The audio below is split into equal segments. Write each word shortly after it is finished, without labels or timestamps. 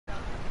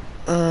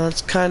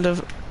It's kind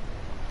of...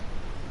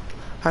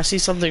 I see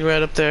something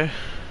red up there.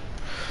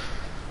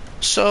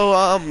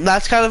 So,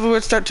 that's kind of a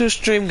weird start to a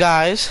stream,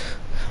 guys.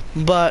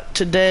 But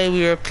today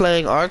we are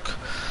playing Ark.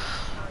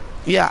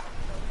 Yeah,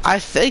 I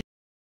think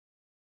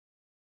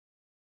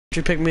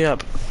you pick me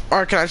up.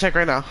 Or can I check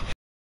right now?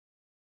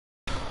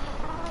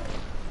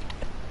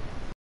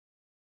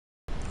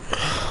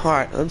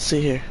 Alright, let's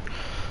see here.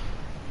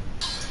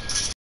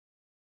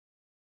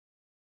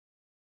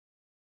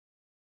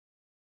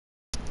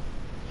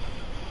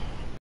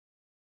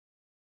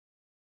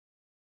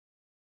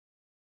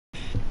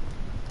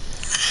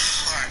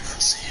 Alright,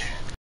 let's see here.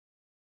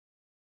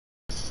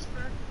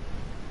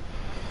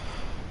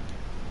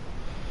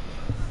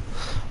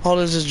 All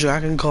this is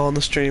Dragon Call on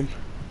the stream.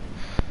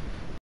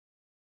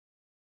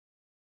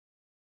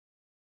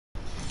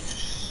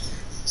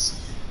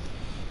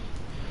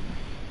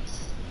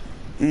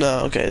 No,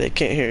 okay, they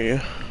can't hear you.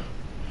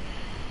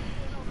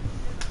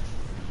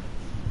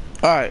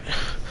 Alright.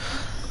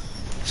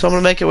 So I'm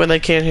gonna make it when they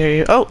can't hear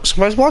you. Oh,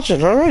 somebody's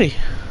watching already.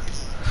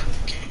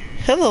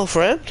 Hello,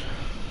 friend.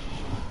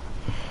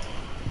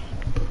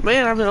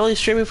 Man, I've been only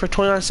streaming for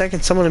 29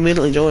 seconds. Someone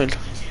immediately joined.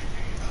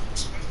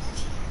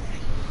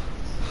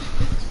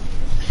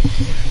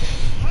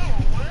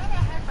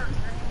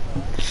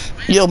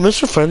 Yo,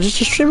 Mr.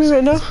 Fungence is streaming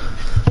right now?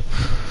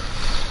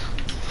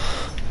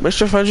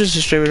 Mr. Fungence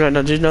is streaming right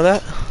now. Did you know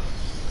that?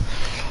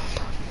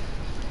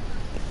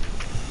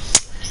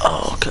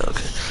 Oh, okay,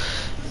 okay.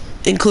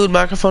 Include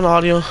microphone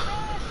audio.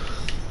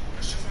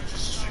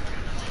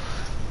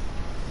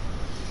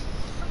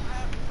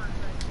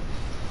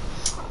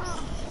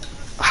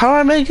 How do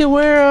I make it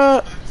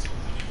where,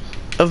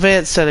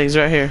 advanced settings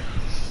right here?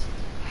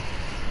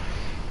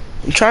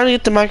 I'm trying to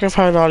get the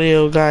microphone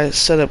audio guys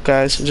set up,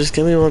 guys, so just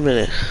give me 1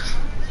 minute.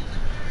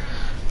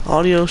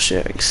 Audio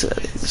sharing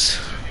settings.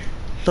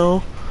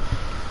 No.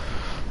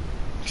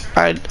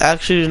 I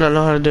actually do not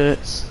know how to do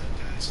it.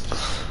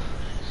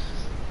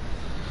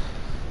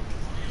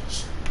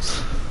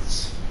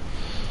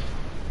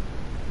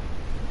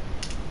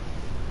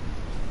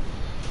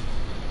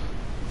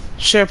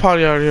 Share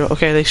party audio.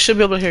 Okay, they should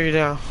be able to hear you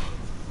now.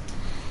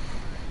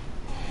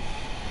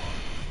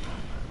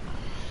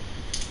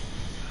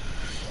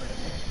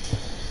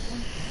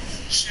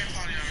 Share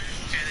party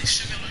audio. Okay, they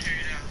should be able to hear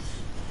you now.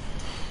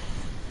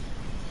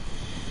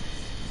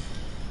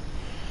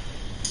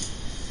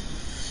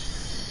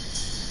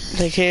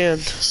 They can.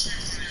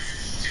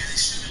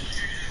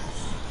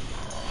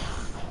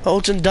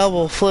 Hold and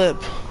double flip.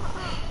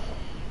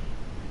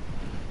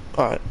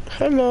 Alright.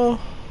 Hello.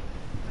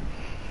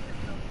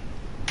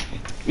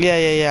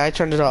 Yeah, I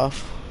turned it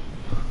off.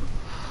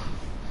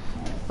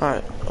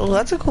 Alright. Oh,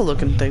 that's a cool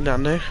looking thing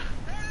down there.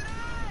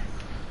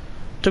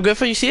 The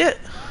griffin, you see it?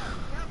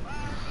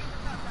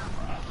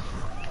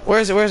 Where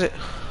is it? Where is it?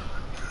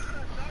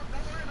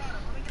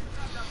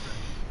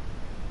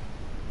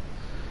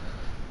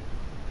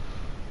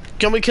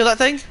 Can we kill that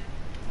thing?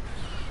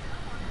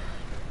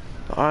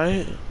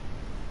 Alright.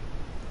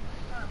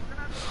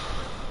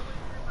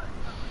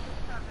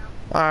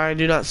 I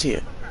do not see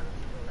it.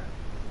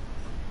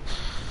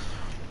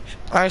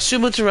 I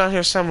assume it's around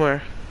here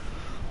somewhere.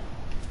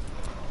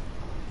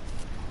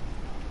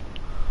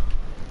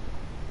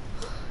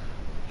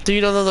 Do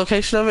you know the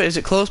location of it? Is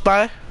it close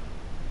by?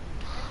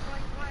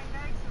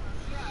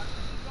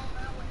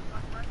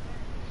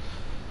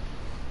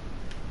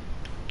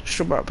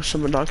 Should borrow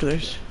some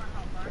binoculars.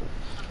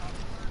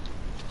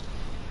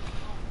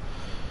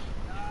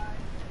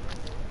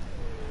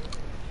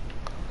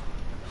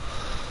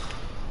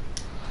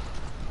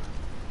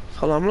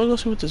 Hold on, I'm gonna go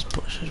see what this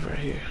bush is right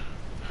here.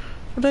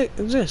 What the heck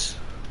is this?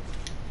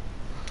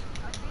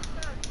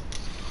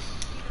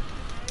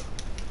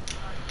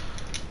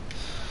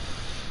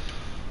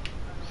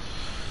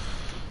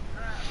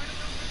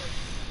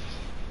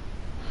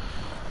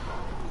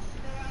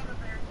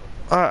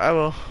 Alright, I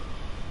will.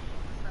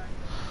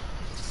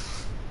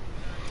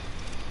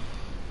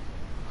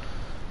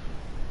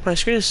 My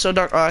screen is so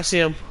dark. Oh, I see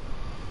him.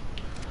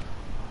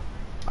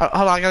 Hold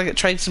on, I gotta get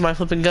trained to my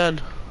flipping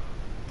gun.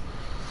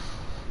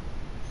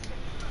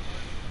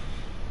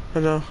 I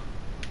know.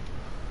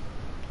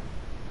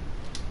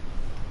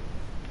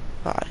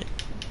 Alright.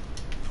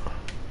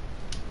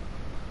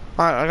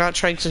 Alright, I got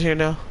tranks in here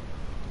now.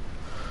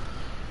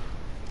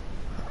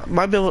 I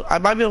might be able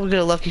to get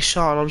a lucky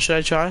shot on him. Should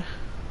I try?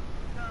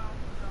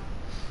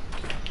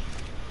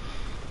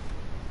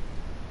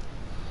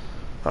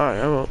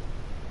 Alright, I won't.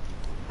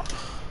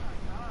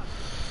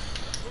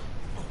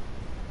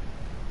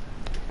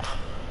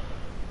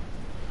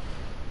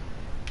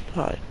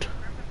 Alright.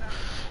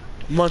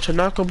 Munch a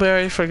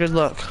knuckleberry for good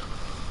luck.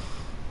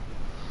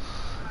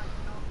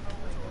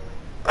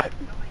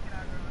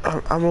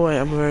 I'm away,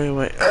 I'm very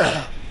away.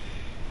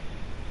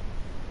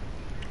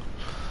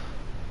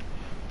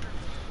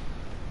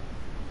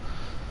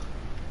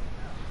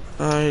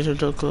 I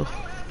don't go.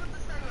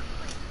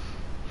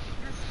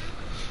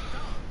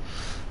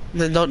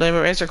 Then don't name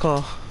her answer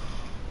call.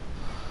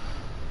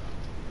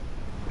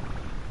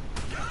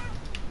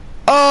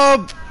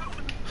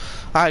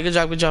 Alright, good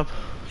job, good job.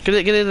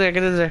 Get in there,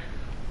 get in there.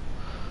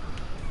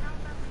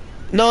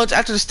 No, it's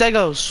after the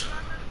stegos.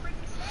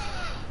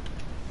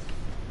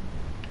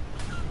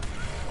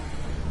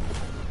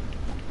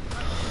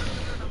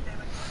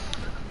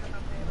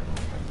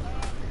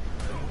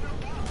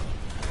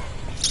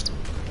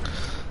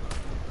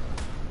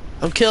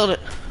 I'm killing it.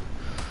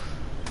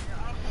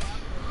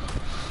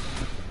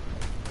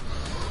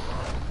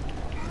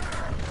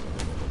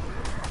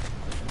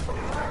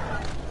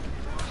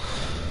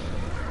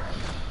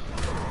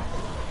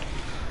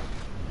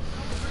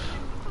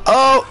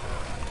 Oh!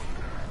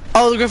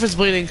 Oh, the griffin's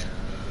bleeding.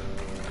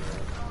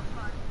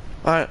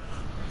 Alright.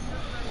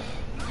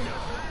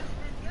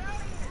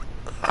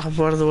 I'm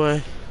out of the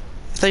way.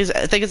 I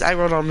think it's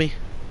aggroed on me.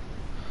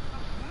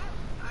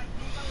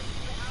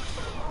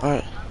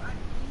 Alright.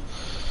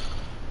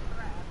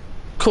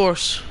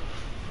 Course.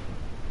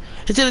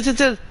 It's in, it's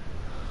in.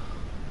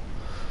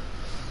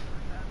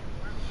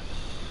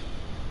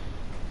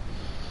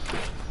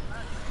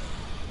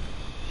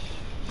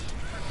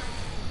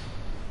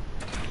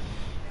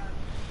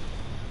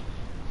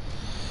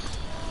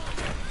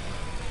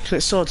 Can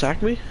it still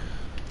attack me?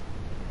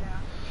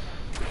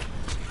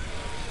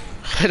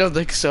 I don't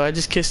think so, I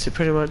just kissed it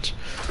pretty much.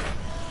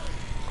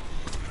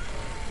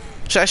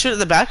 Should I shoot it in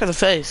the back or the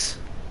face?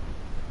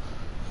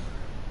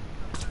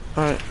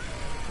 Alright.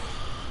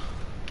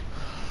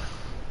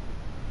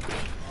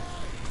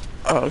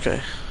 Oh,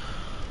 okay.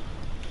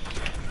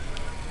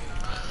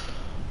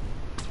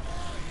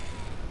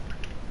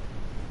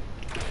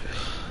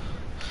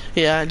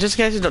 Yeah, just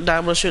in case you don't die,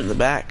 I'm gonna shoot in the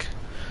back.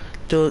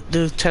 Do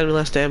 10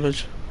 less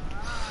damage.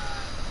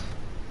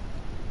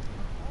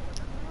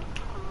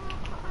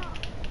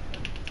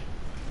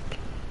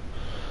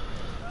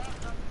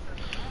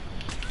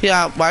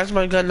 Yeah, why is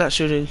my gun not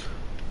shooting?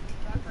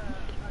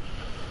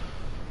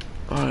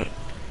 Alright.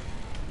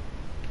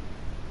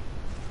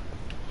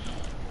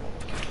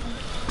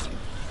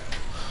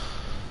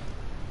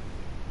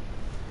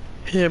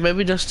 Here,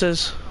 maybe just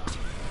as...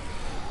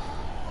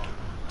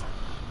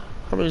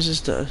 How many does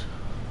this do?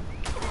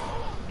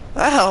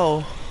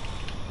 Ow!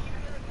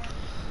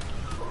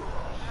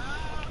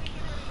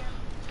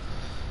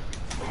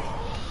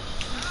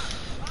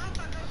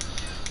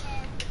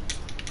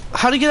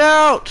 How'd he get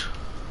out?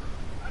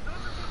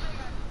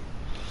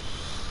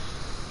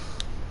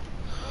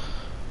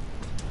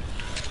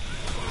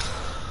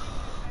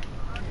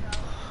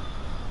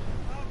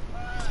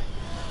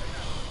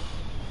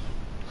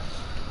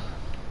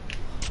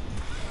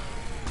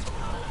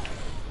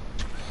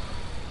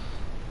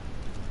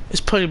 It's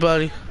pretty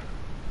bloody.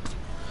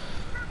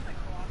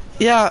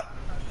 Yeah,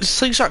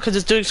 slingshot because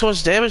it's doing so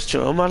much damage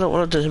to him. I don't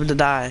want him to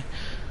die.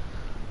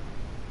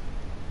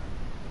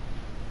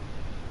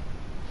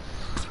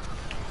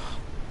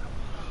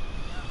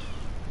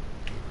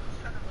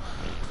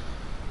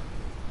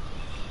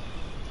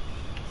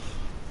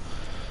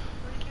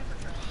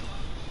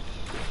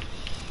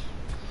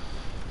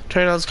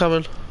 Turn-on's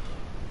coming.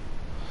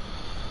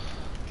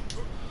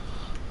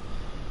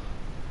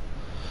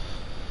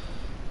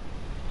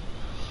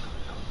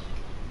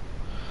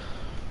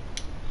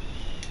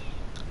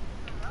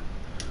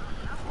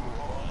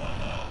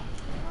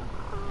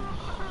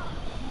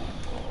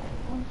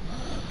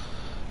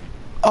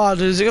 Oh,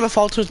 dude, is it gonna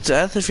fall to its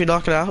death if you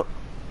knock it out?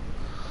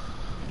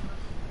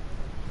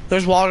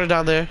 There's water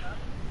down there.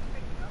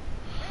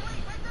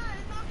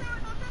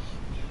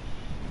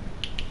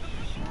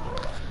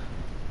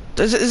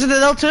 Is it an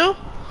L2?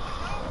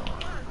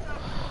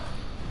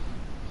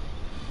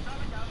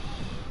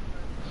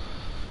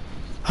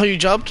 Oh, you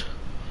jumped?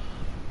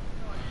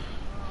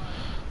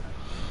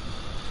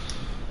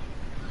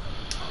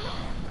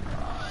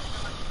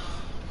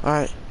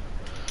 Alright.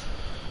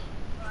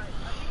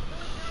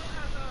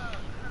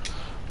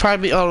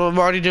 Prime me. Oh, I'm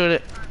already doing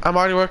it. I'm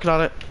already working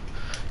on it.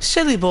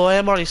 Silly boy,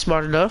 I'm already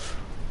smart enough.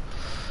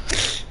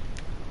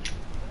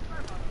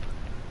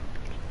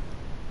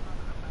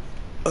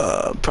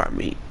 Prime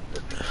me.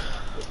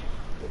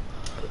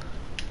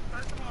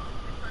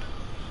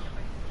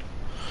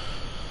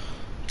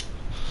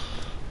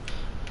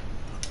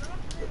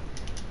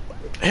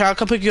 Here, I'll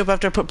come pick you up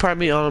after I put prime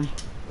meat on him.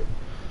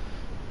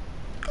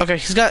 Okay,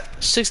 he's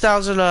got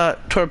 6,000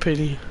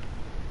 torpedo.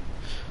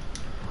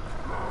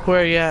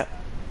 Where are you at?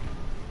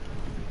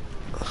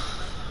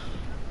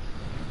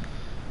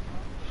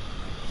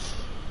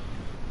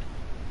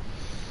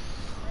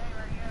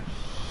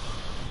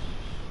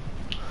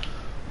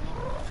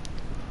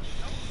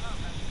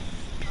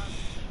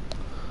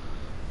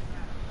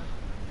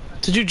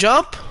 Did you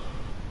jump?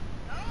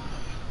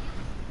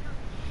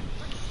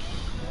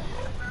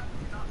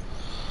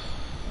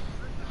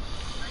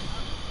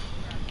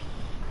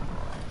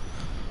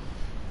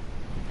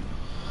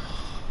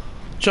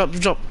 Jump,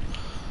 jump.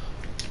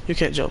 You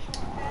can't jump.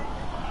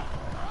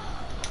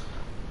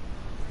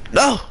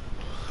 No!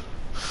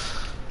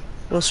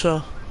 Let's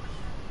go.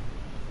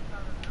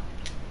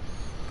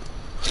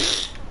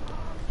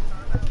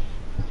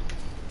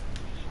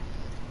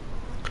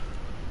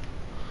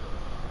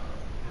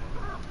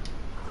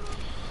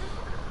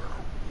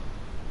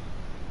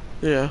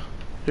 Yeah.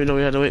 Even though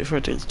we had to wait for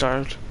it to get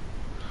started.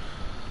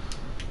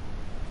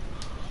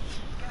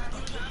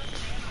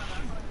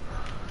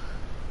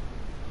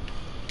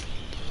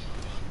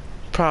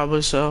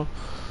 Probably so.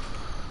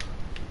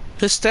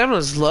 His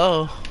stamina's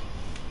low.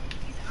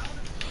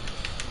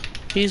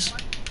 He has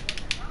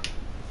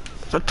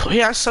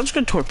such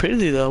good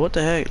torpidity though. What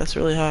the heck? That's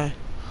really high.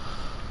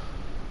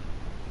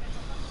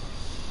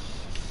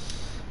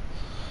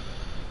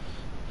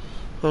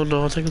 Oh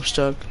no, I think I'm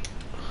stuck.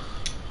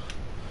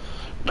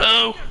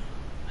 No!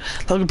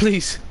 Logan,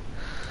 please.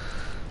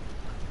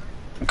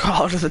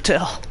 Crawl under the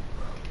tail.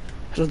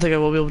 I don't think I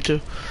will be able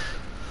to.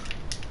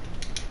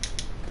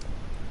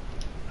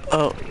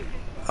 Oh.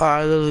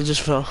 I literally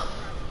just fell.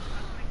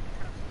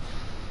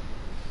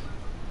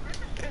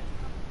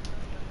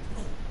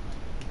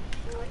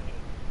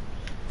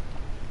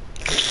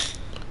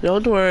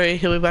 Don't worry,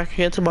 he'll be back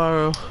again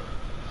tomorrow.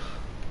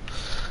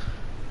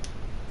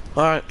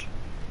 Alright.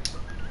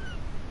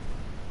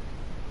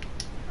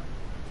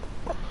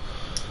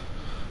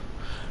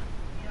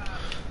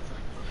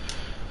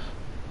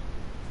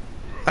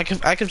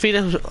 I can feed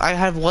him. I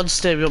have one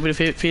stem. You want me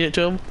to feed it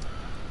to him?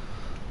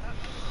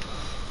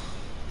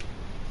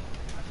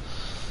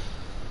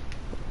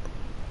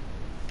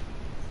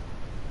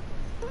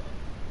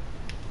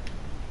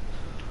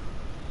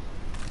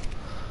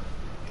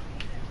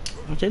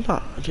 I did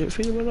not. I didn't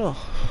feed him at all.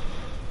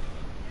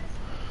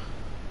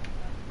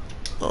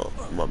 Oh,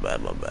 my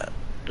bad, my bad.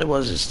 It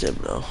wasn't stem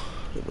though.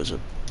 It was a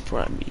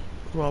prime meat,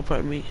 raw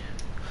prime meat.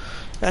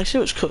 Actually,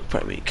 it was cooked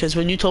prime meat. Because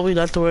when you told me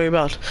not to worry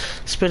about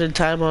spending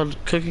time on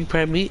cooking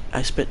prime meat,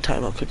 I spent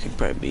time on cooking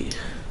prime meat.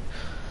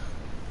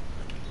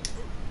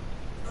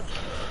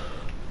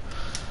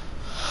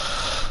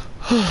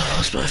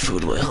 What's my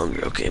food? My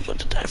hunger. Okay, I'm about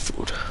to die.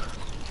 Food.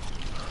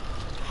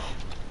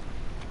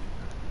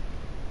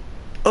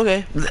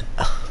 Okay.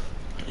 I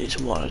need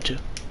some water too.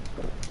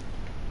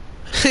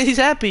 He's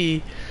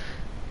happy.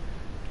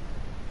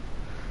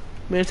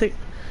 Man, I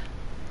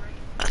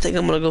think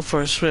I'm gonna go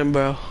for a swim,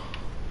 bro.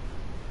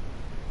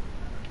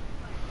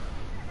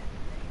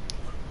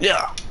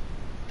 Yeah.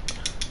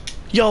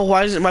 Yo,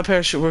 why isn't my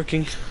parachute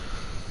working?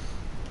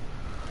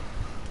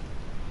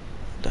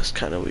 That's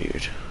kind of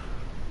weird.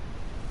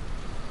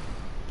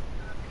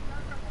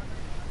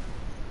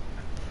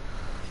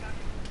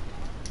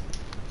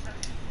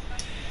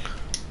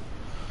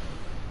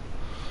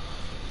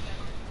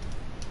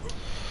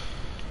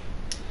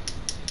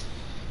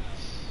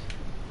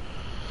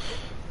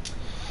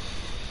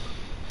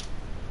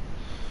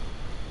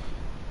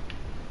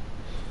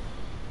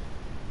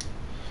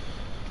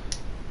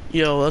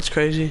 Yo, that's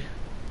crazy.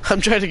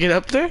 I'm trying to get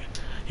up there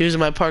using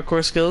my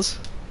parkour skills.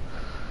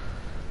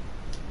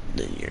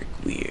 Then you're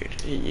weird.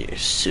 And you're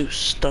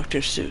Seuss,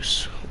 Dr.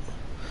 Seuss.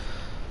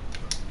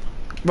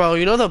 Bro,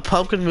 you know the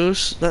pumpkin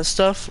mousse, that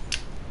stuff?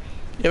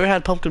 You ever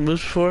had pumpkin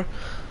mousse before?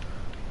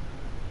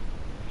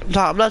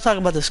 No, I'm not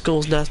talking about the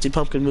school's nasty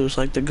pumpkin mousse,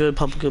 like the good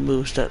pumpkin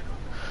mousse that...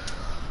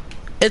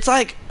 It's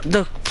like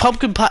the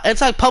pumpkin pie, it's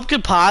like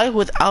pumpkin pie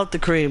without the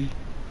cream.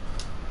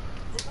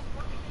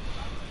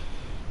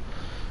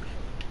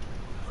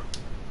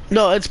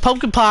 No, it's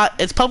pumpkin pie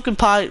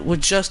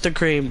with just the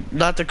cream,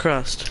 not the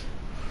crust.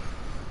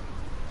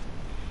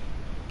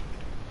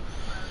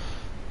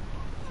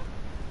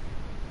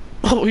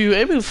 What were you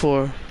aiming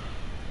for?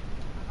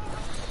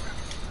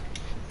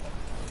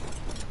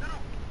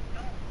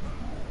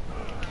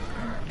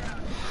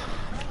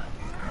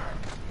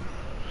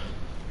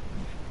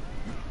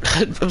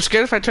 I'm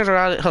scared if I turn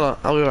around. Hold on,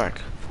 I'll be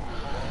back.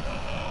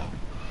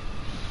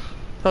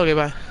 Okay,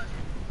 bye.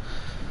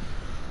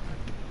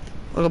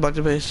 I'll go back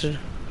to base.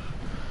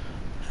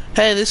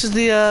 Hey, this is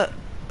the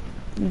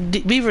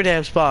beaver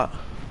dam spot.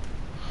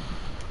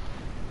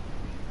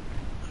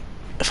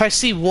 If I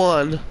see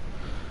one,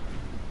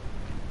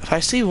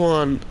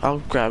 I'll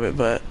grab it,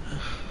 but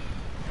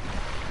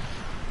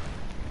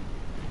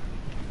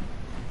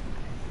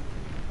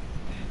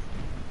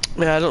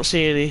yeah, I don't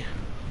see any.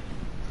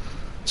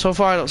 So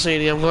far, I don't see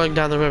any. I'm going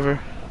down the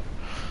river.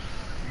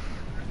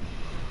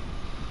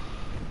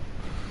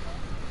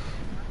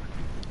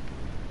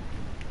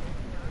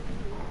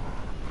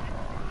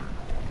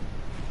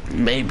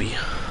 Maybe.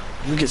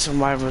 Get some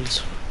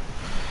wyverns.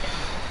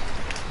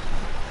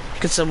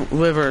 Get some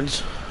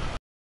wyverns.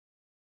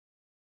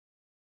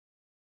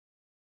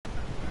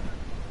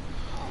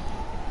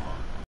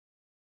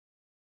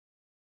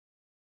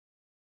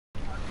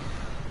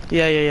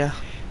 Yeah.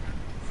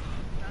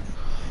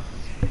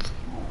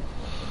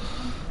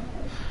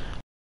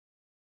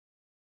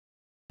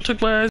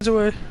 Took my eyes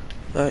away.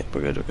 Alright,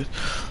 we're good.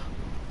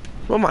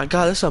 Oh my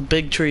god, this is a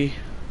big tree.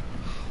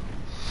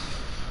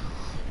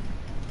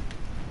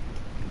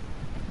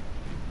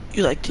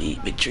 You like to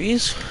eat big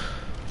trees?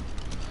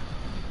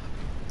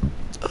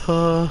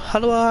 How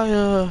do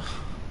I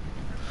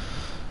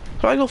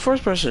go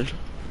first person?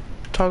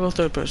 Toggle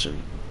third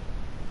person.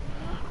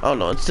 Oh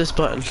no, it's this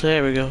button.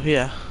 There we go,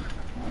 yeah.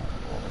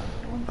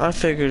 I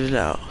figured it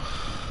out.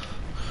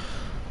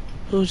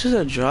 Oh, is this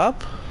a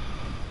drop?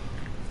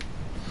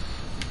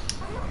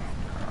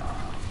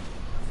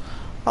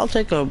 I'll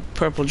take a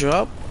purple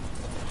drop.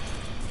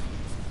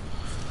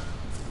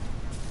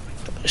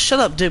 Shut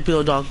up,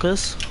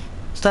 Diplodocus.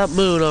 Stop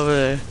moving over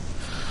there.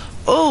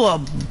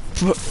 Oh,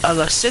 an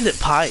ascendant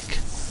pike.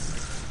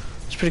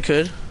 It's pretty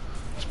good.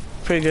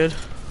 Pretty good.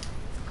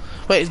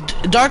 Wait,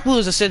 dark blue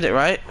is ascendant,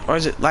 right? Or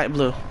is it light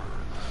blue?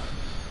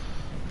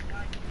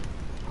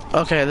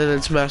 Okay, then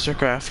it's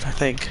Mastercraft, I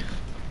think.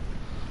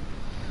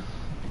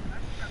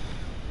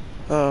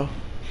 Oh,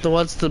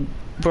 what's the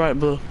bright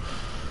blue?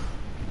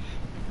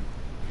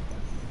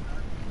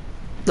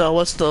 No,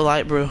 what's the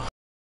light blue?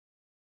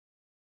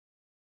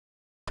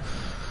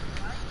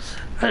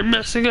 I'm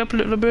messing up a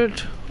little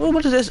bit. Oh,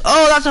 what is this?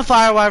 Oh, that's a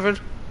fire wyvern.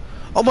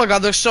 Oh my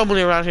god, there's so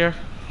many around here.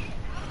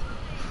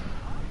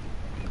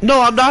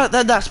 No, I'm not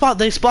at that spot.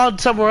 They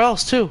spawned somewhere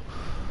else too.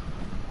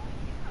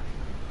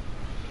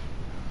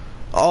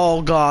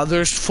 Oh god,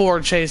 there's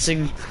 4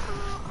 chasing.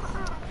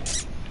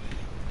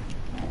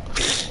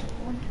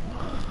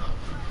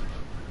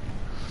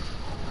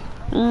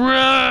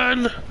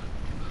 Run!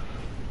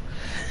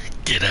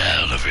 Get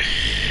out of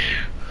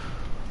here.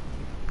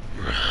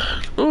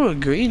 Run. Oh, a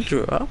green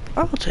drop.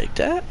 I'll take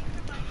that.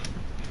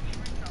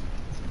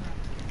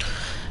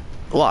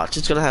 Watch,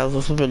 it's gonna have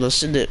a flippin'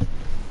 ascendant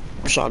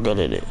shotgun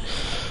in it.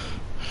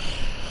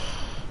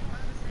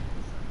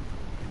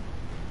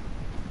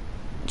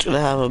 It's gonna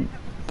have a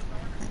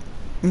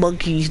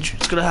monkey.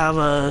 It's gonna have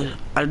a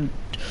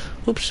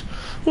oops.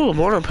 Ooh, a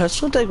mortar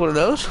pestle. I'll take one of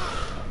those.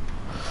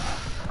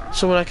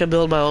 So when I can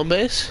build my own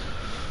base.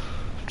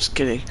 Just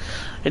kidding.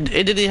 It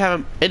didn't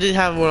have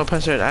a mortar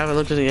pestle. I haven't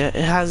looked at it yet.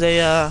 It has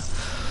a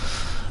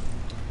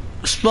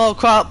small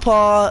crop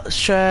pot,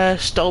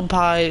 trash, stone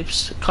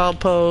pipes,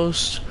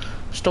 compost,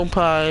 stone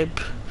pipe.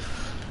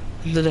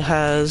 And then it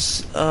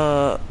has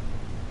I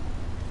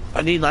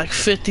need like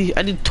 50.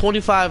 I need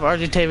 25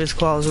 Argentavis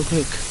claws real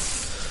quick.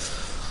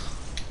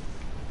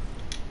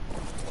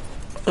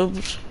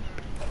 Oops.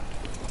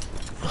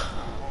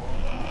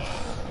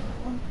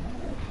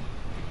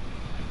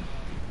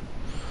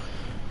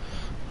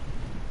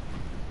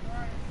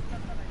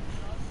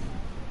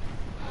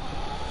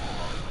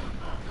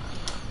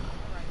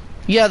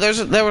 Yeah,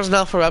 there was an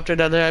alpha raptor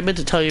down there. I meant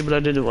to tell you, but I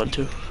didn't want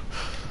to.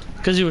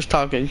 Because he was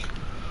talking.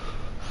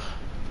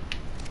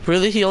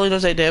 Really? He only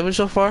does 8 damage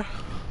so far?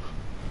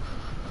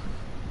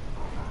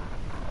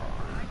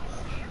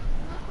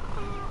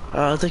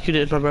 I think you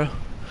did, my bro.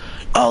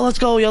 Oh, let's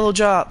go, yellow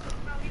drop.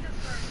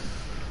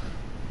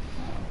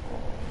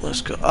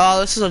 Let's go.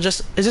 Oh, this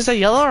is is this a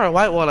yellow or a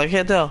white one? I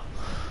can't tell.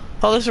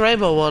 Oh, this is a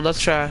rainbow one.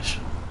 That's trash.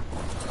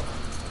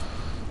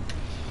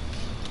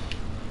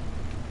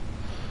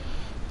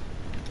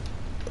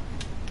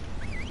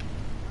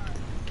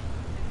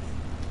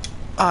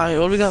 Alright,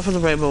 what do we got for the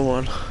rainbow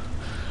one?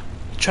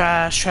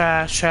 Trash,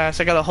 trash, trash.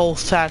 I got a whole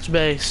thatch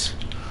base.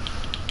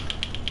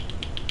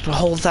 A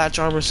whole thatch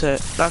armor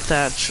set. Not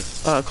thatch,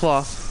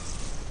 cloth.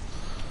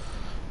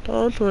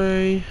 Don't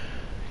worry.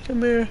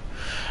 Come here.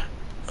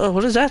 Oh,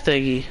 what is that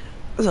thingy?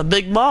 That's a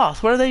big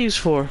moth. What are they used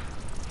for?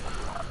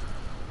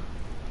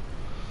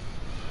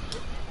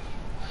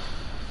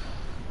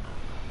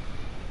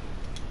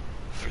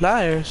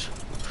 Flyers?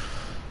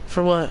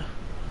 For what?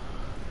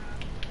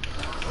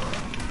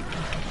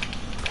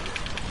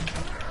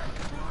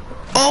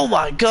 Oh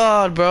my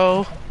god,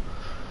 bro.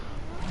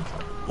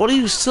 What do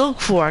you silk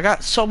for? I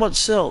got so much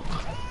silk.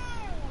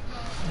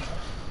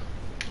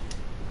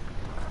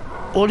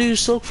 What do you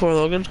silk for,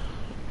 Logan?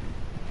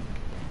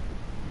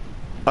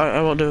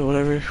 I won't do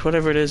it.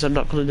 Whatever it is, I'm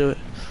not gonna do it.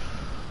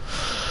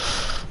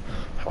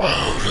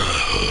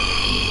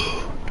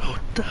 Oh no.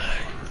 Don't die.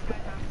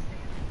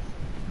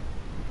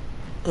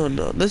 Oh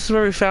no. This is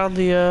where we found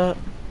the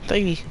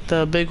thingy.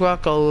 The big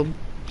rock golem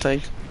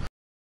thing.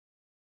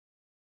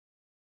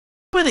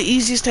 Probably the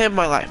easiest time of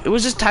my life. It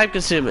was just time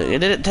consuming.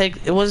 It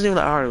wasn't even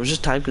that hard, it was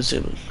just time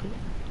consuming.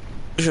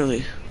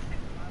 Really.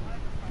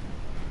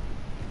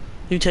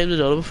 You tamed a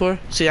dodo before?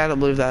 See, I don't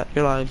believe that.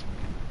 You're lying.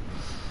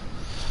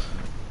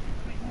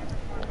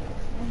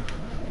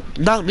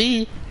 Not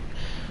me.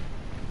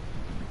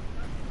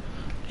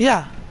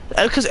 Yeah.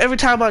 Because every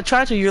time I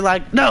try to, you're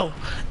like, no,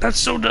 that's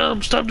so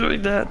dumb. Stop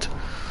doing that.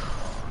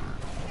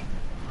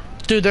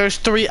 Dude, there's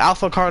 3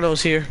 alpha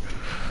carnos here.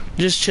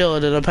 Just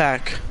chilling in a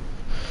pack.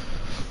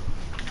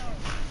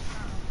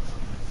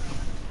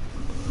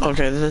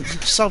 Okay,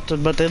 that's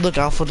something, but they look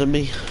alpha to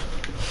me.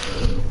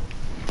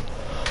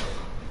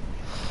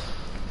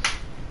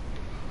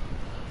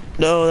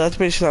 No, that's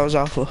pretty sure that was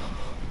alpha.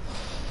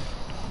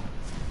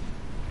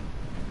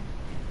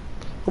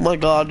 Oh my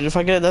god, dude, if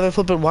I get another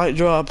flippin' white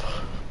drop,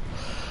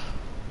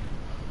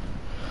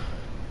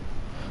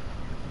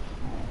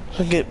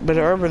 I get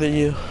better armor than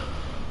you.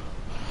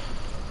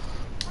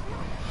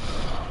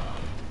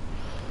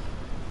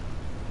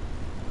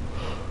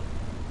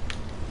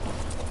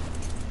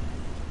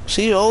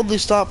 See, you only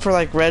stop for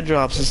like red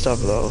drops and stuff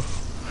though.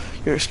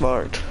 You're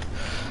smart.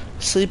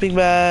 Sleeping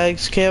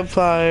bags,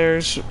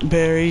 campfires,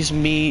 berries,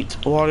 meat,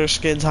 water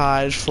skins,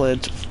 hides,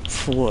 flint,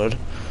 wood.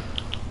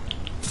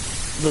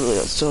 Literally,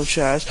 that's so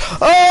trash.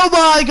 Oh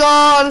my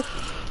god!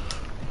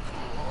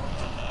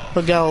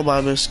 A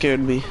Gallimimus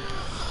scared me.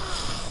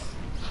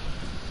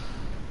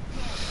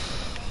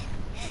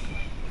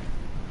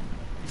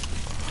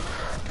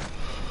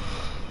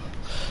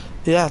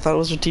 Yeah, I thought it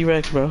was a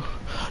T-Rex, bro.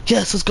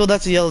 Yes, let's go.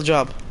 That's a yellow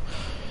drop.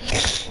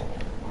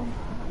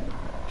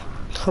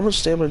 How much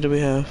stamina do we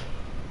have?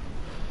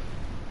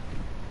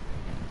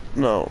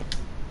 No.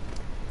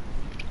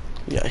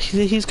 Yeah,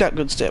 he's got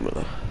good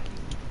stamina.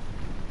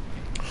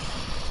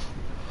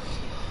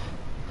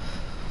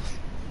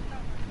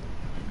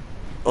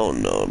 Oh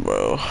no,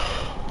 bro.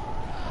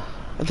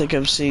 I think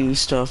I'm seeing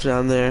stuff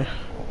down there.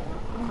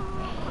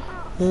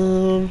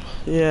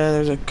 Yeah,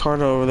 there's a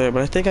card over there,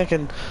 but I think I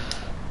can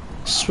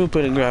swoop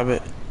in and grab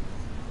it.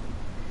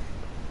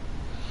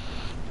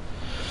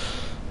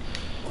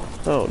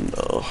 Oh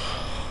no.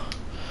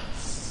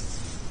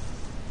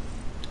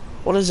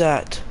 What is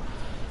that?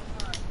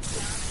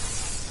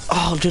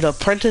 Oh, dude,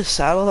 apprentice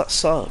saddle? That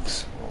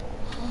sucks.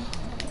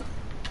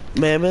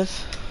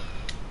 Mammoth?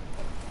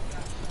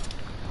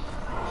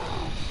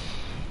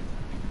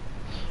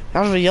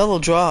 Out of a yellow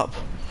drop.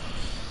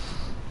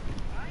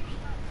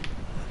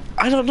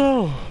 I don't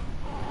know.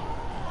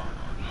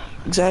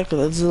 Exactly,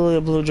 that's literally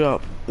a blue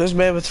drop. There's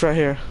mammoth right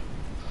here.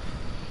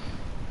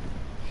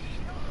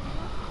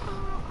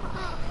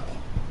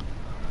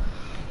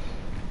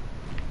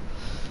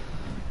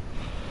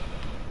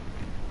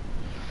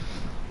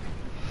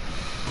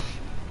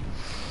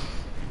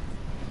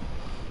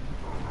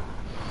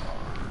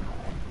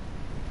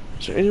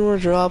 Is there any more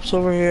drops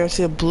over here? I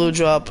see a blue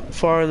drop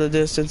far in the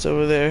distance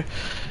over there.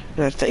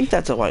 And I think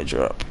that's a white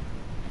drop.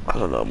 I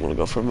don't know, I'm gonna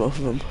go for both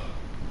of them.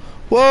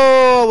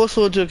 Whoa, almost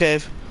flew into a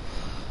cave.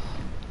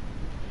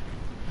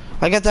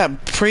 I got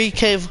that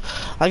pre-cave,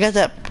 I got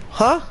that,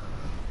 huh?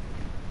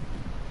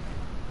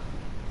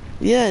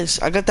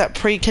 Yes, I got that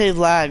pre-cave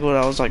lag when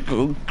I was like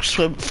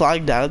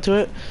flying down to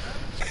it.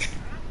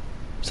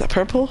 Is that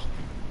purple?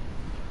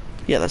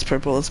 Yeah, that's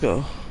purple, let's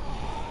go.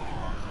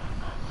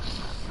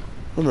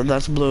 And then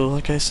that's blue,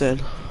 like I said.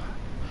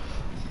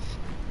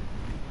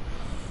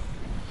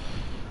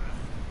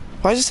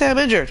 Why does it say I'm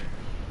injured?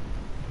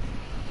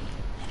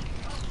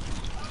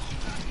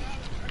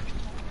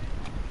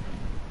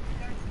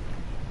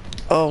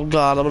 Oh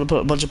god, I'm gonna put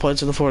a bunch of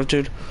points in the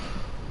fortitude.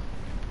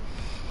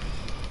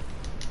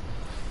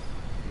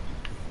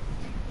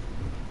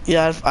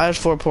 Yeah, I have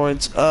 4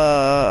 points.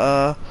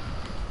 Oh,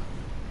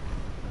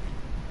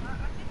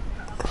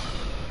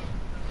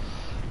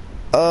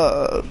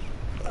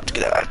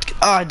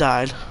 I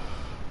died.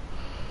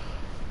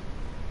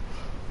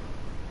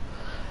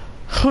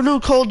 Who knew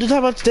cold did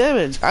that much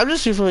damage? I'm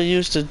just usually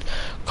used to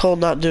cold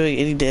not doing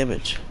any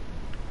damage.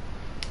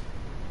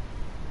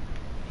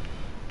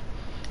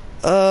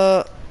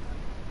 I'm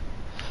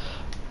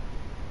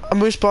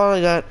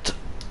respawning at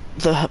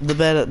the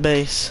bed at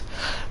base.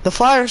 The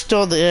flyer's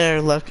still in the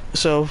air,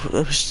 so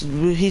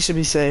he should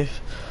be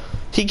safe.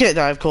 He can't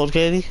die of cold,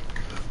 can he?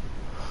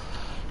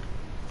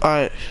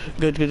 Alright,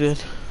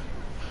 good.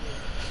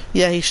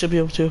 Yeah, he should be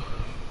able to.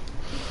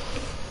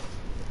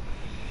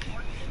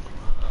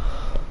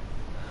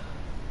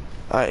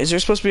 Alright, is there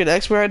supposed to be an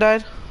X where I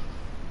died?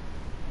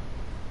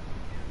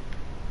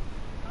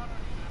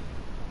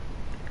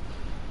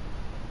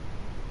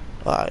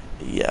 Alright,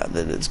 yeah,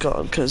 then it's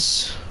gone,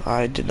 because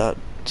I did not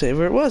say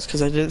where it was,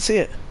 because I didn't see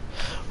it.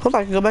 Hold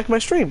on, I can go back to my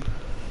stream.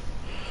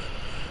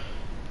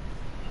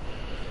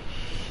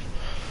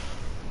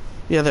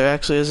 Yeah, there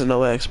actually is a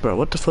no X, bro.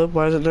 What the flip?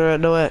 Why isn't there a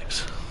no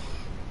X?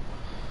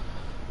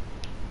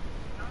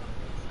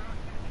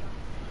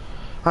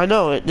 I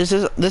know it. This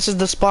is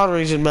the spawn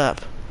region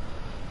map.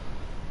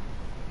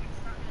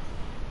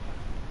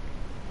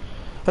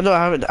 I know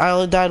I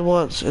only died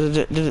once and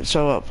it didn't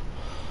show up.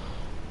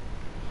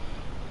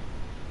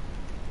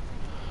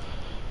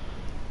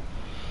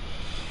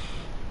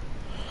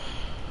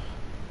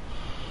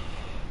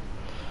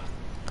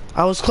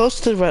 I was close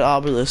to the red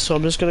obelisk, so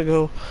I'm just gonna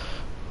go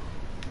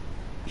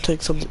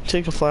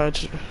take a flyer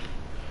to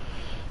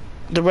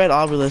the red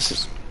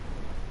obelisk.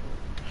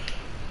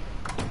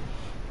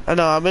 I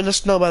know, I'm in the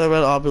snow by the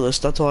red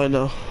obelisk, that's all I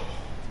know.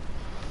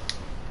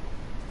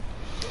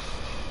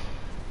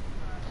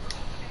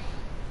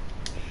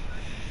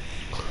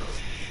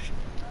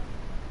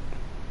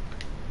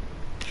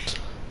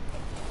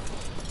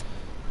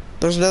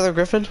 There's another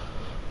griffin.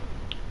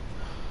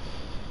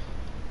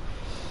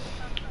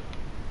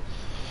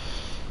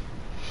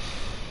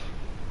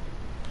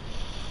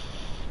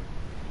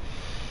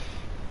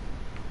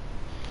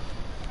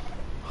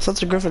 I thought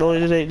the griffin only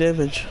did 8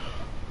 damage.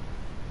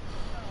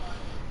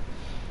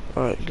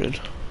 Alright, good.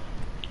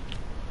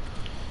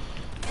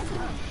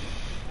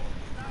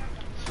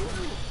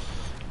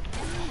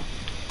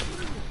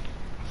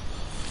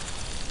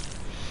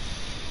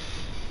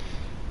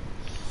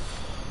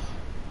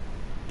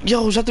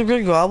 Yo, is that the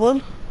Green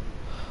Goblin?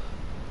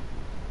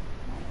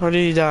 Or did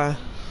he die?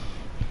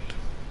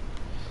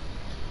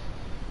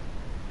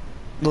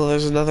 No,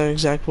 there's another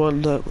exact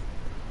one that...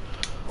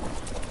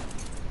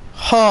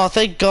 Oh,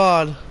 thank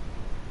God.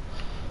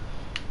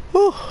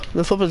 Whew,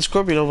 the flippin'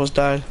 scorpion almost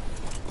died.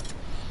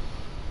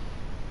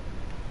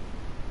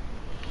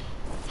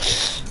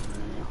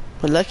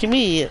 But lucky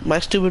me, my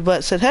stupid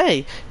butt said,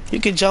 hey, you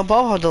can jump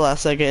off at the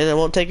last second and it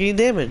won't take any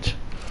damage.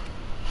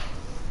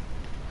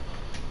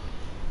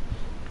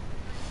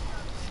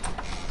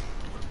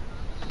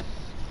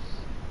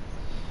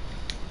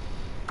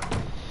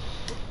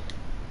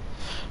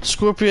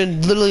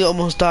 Scorpion literally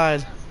almost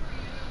died.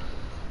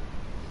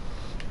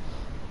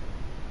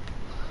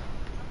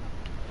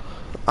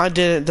 I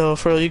didn't though,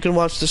 for real. You can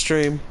watch the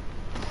stream.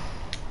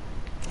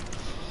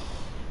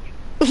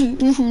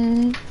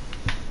 You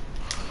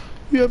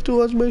have to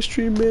watch my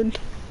stream, man.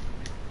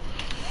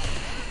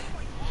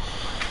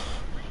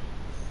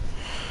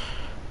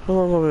 How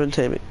long have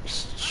I been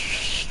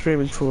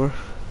streaming for?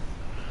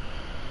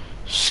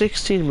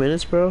 16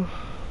 minutes, bro.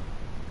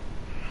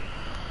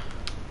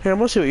 Here, I'm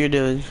gonna see what you're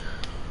doing.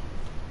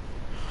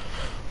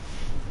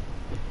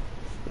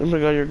 Oh my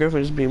god, your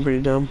griffin is being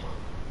pretty dumb.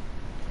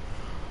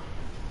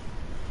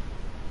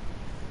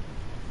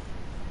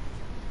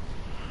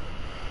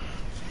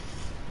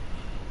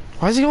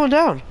 Why is he going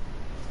down?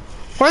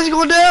 Why is he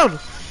going down? Are you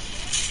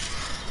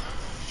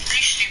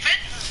stupid?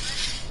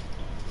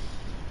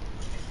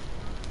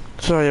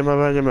 Sorry, my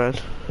bad, your bad.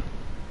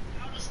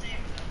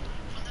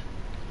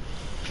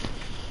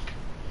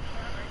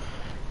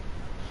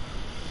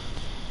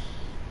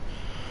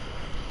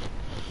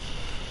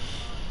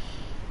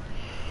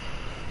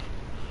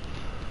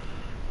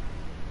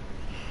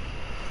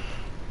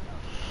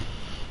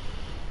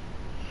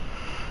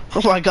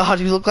 Oh my god,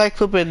 you look like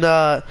flipping,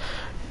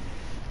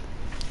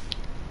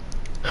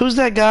 who's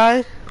that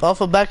guy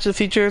off of Back to the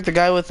Future? The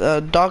guy with,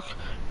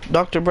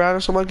 Dr. Brown or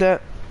something like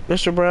that?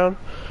 Mr. Brown?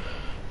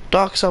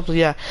 Doc something,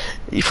 yeah.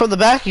 From the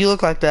back, you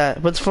look like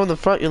that, but from the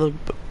front, you look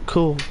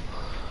cool.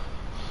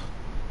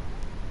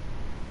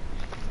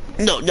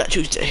 No, not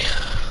Tuesday.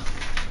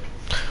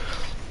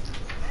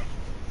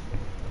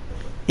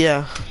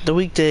 Yeah, the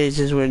weekdays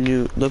is when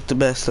you look the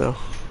best, though.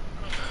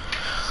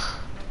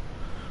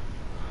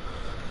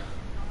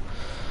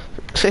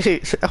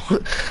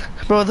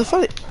 Bro, the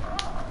funny...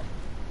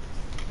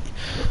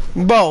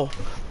 Bro,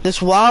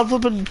 this wild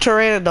flipping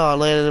pteranodon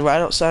landed right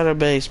outside our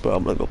base, bro.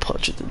 I'm gonna go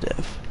punch it to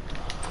death.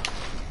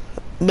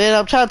 Man,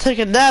 I'm trying to take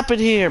a nap in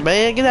here,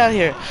 man. Get out of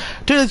here.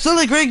 Dude, it's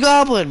literally Green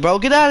Goblin, bro.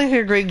 Get out of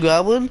here, Green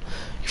Goblin.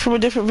 You're from a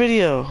different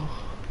video.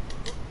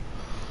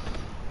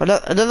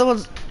 Another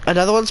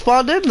one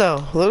spawned in,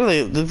 though. Literally,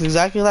 it looks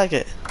exactly like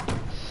it.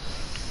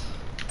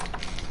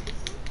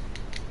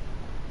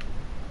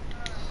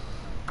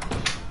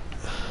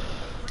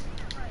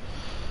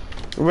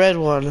 Red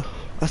one.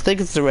 I think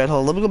it's the red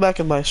hole. Let me go back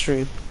in my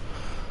stream.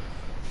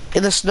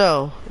 In the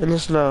snow. In the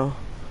snow.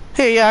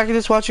 Here, yeah, I can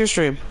just watch your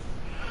stream.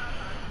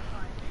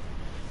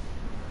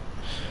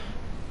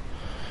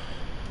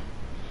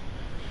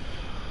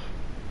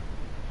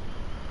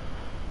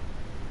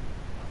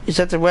 Is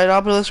that the red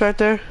obelisk right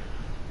there?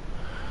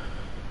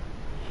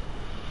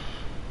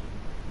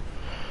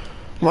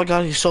 Oh my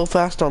god, he's so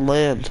fast on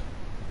land.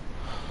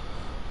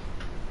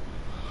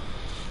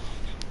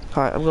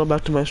 Alright, I'm going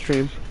back to my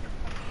stream.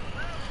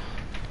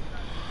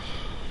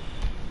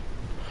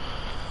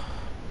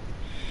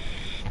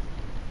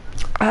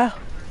 Ah,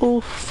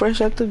 oh, fresh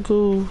at the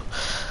goo.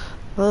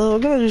 I'm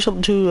gonna do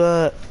something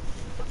to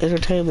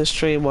entertain the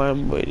stream while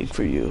I'm waiting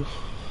for you.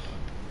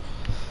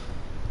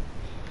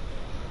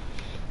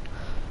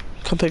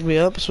 Come pick me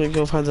up so we can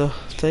go find the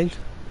thing.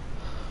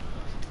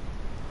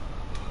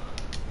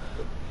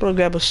 I'm gonna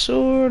grab a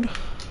sword.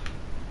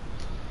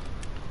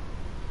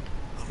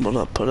 I'm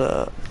gonna put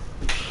a...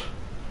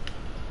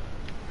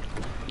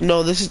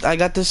 No, this is... I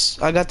got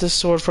this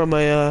sword from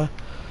a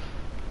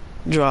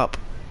drop.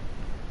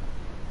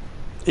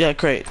 Yeah,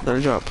 crate, not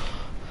a drop.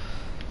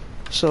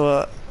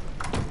 So,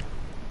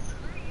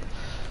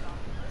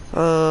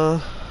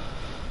 I'm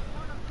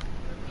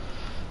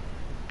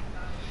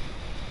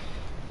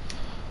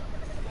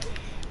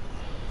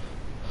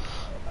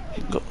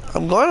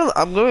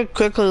going to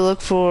quickly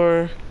look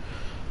for...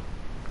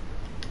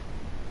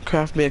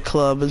 Craft me a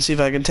club and see if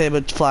I can tame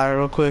a flyer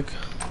real quick.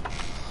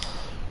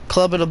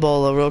 Club and a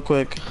bola real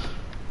quick.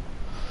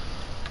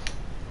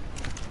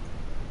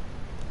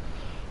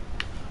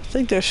 I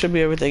think there should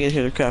be everything in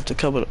here to craft a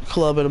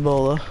club and a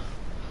bola.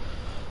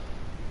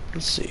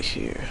 Let's see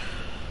here.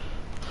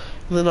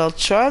 And then I'll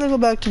try to go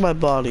back to my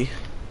body.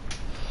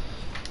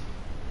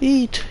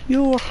 Eat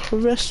your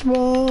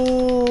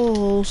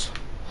vegetables.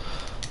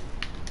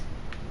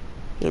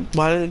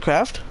 Why didn't it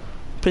craft?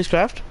 Please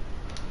craft.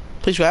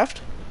 Please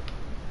craft.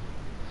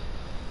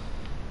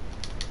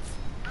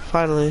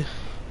 Finally.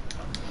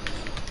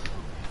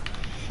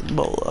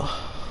 Bola.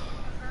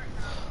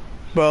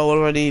 Bro, what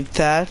do I need?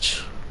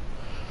 Thatch?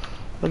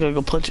 I gotta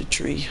go punch a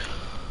tree.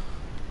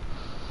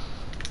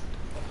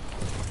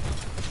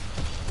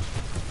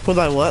 With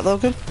my what,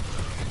 Logan?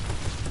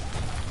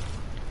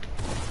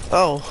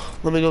 Oh,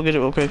 let me go get it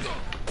real quick.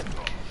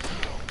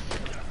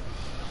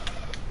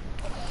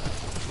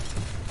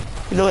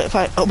 You know what, if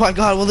I... Oh my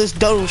god, will this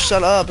dodo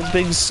shut up? It's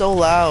being so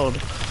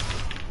loud.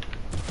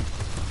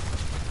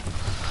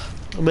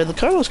 I mean, the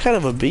Colonel's kind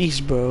of a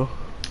beast, bro.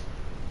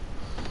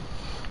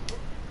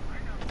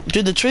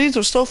 Dude, the trees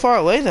are so far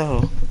away,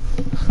 though.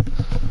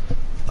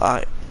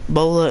 Alright,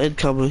 bola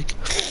incoming.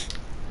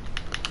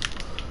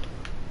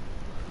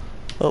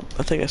 Oh,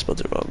 I think I spelled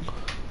it wrong.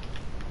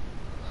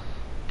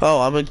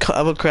 Oh, I'm a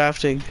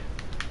crafting.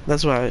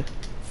 That's right.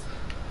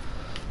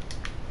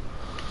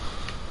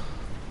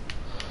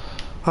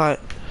 Alright.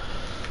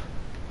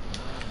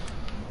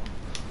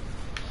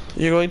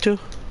 You're going to?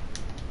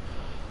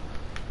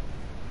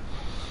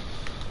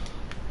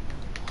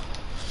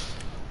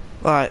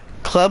 Alright,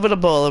 club and a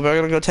bola. We're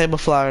gonna go tame a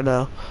flyer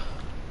now.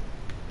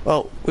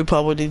 Oh, we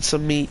probably need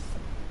some meat.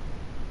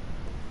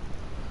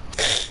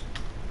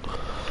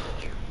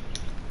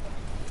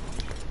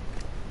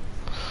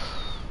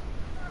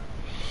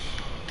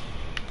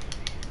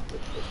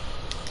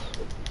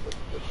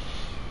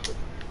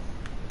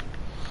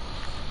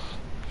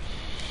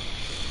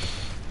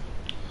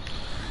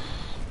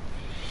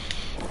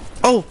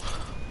 Oh!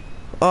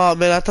 Oh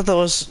man, I thought that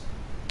was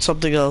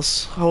something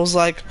else. I was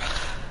like,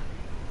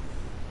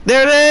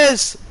 there it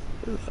is!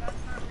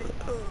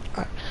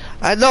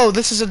 I know,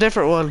 this is a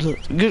different one.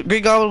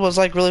 Green Goblin was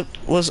like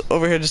was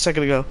over here just a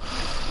second ago.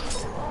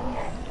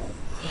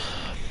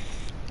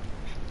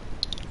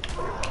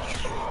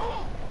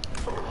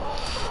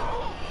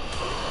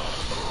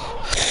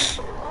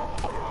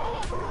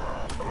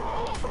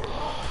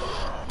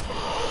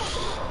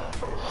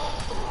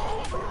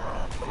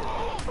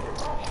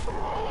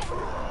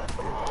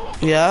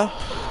 Yeah?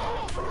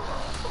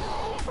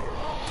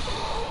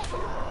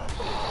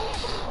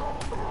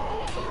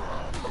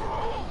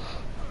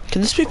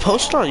 Can this be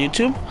posted on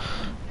YouTube?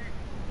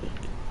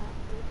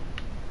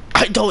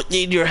 I don't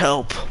need your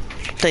help.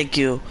 Thank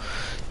you.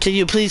 Can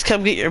you please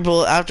come get your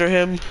bullet after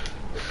him?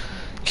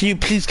 Can you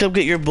please come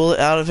get your bullet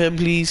out of him,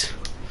 please?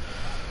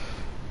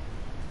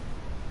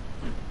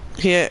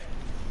 Here.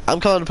 I'm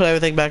calling to put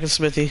everything back in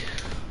Smithy.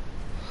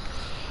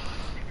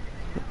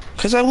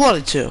 Because I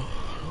wanted to.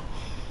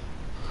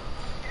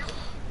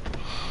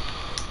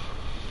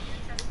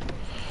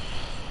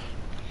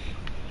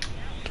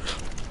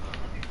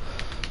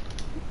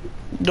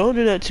 Don't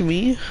do that to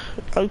me.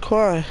 I'd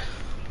cry.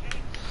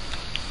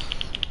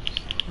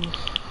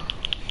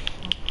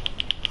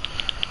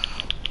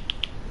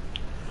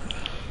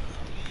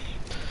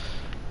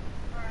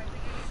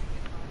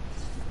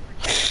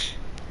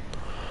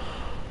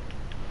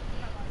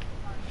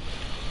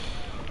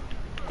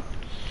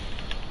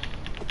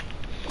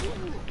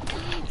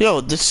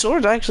 Yo, the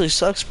sword actually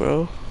sucks,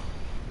 bro.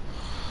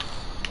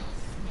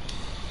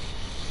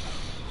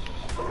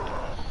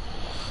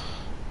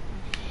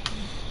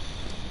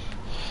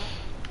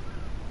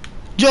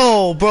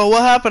 Yo, bro,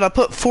 what happened? I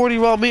put 40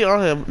 raw meat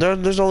on him.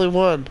 There's only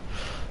one.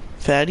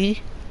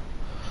 Fatty?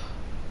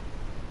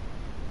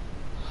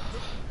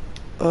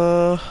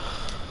 The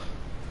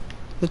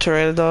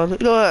Pteranodon.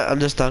 You know what? I'm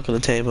just not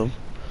gonna tame him.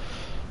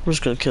 I'm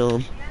just gonna kill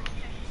him.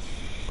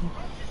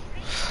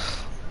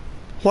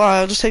 Why?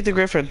 I'll just take the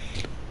griffin.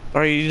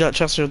 Or are you not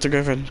trusting with the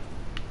griffin?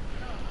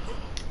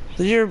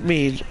 Then you're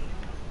mean.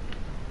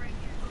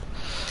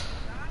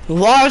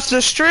 Watch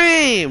the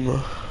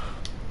stream!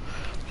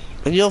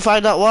 And you'll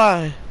find out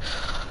why.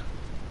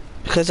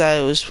 Because I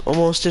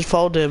almost did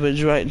fall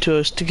damage right into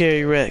a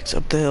Scary Rex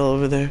up the hill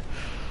over there.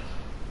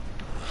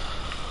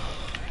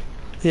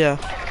 Yeah.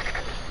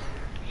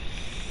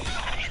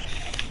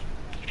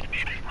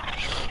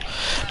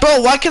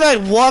 Bro, why can I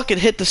walk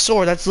and hit the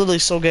sword? That's literally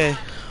so gay.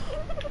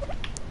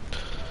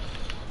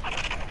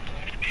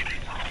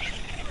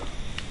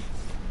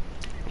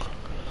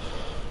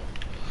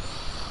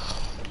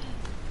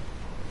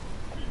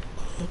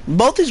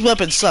 Both these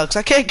weapons sucks.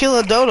 I can't kill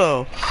a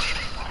dodo.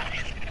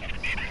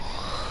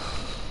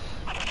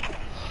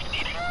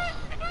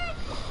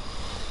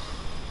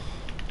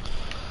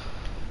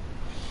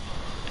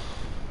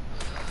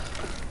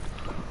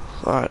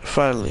 Alright,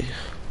 finally.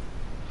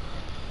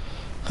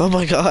 Oh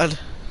my god.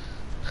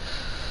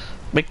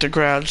 Make the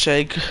ground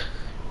shake.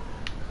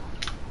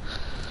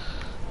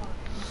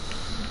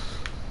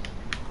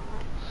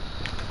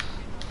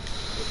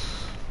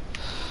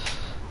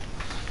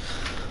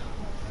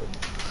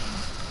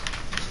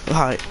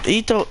 Alright,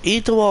 eat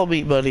the wall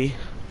meat, buddy.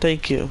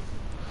 Thank you.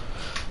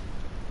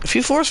 If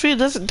you force feed, it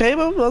doesn't tame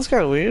him? That's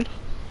kind of weird.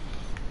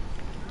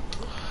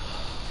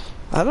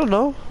 I don't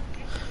know.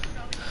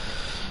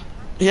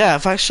 Yeah,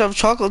 if I shove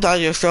chocolate down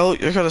your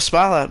throat, you're gonna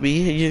smile at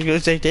me and you're gonna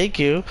say thank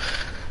you.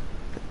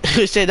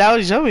 You say that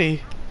was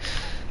yummy.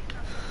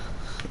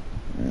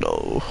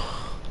 No.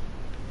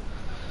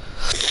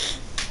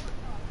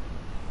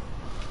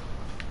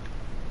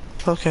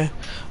 Okay.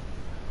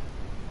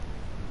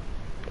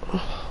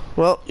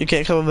 Well, you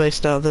can't come on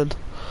base now then.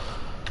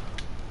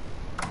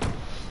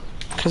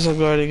 Because I'm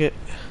going to get...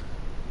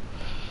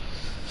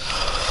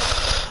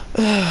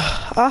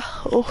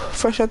 oh,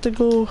 fresh out the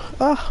go.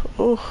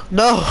 Oh.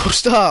 No,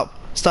 stop.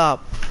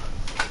 Stop.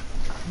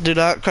 Do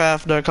not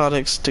craft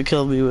narcotics to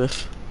kill me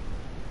with.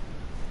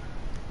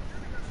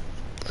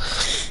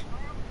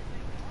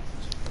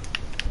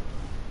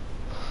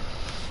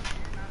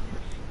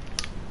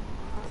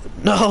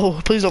 No,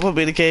 please don't put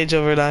me in a cage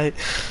overnight.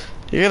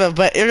 You're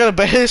gonna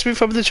banish me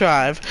from the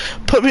tribe.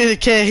 Put me in a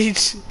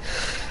cage.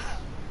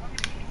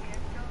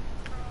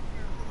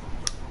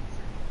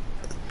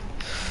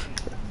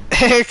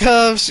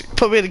 handcuffs,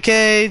 put me in a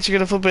cage, you're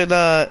gonna put me in,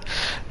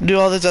 do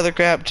all this other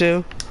crap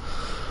too.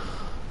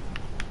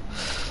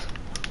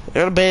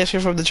 You're gonna banish me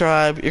from the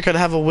tribe. You're gonna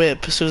have a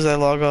whip as soon as I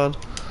log on.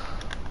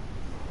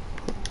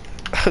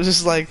 I'm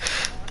just like,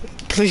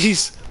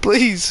 please,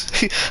 please.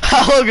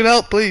 Logan,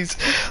 help, please.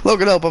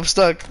 Logan, help, I'm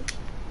stuck.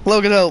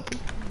 Logan, help.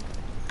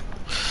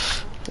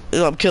 You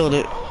know, I'm killing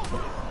it.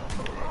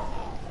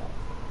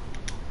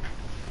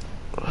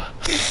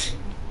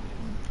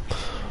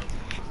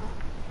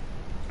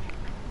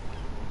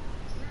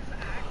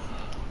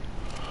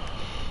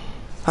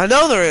 I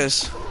know there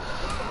is.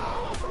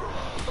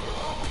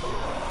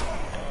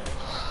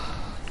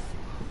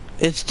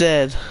 It's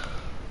dead.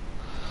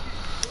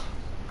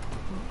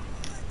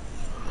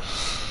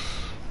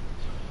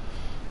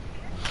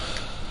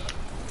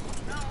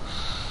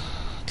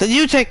 Then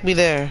you take me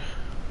there.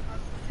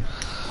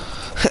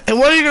 And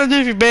what are you gonna do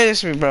if you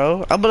banish me,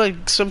 bro? I'm gonna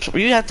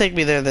you have to take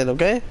me there then,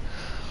 okay?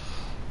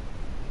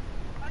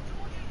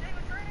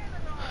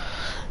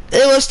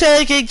 It was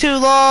taking too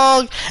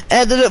long,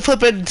 and then it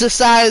flippin'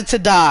 decided to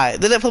die.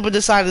 Then it flippin'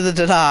 decided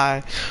to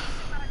die.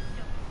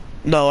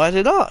 No, I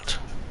did not.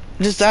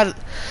 He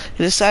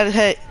decided,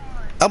 hey,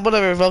 I'm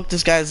gonna revoke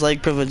this guy's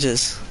leg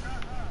privileges.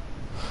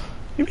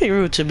 You're being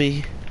rude to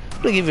me.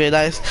 I'm gonna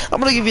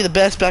give you the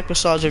best back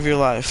massage of your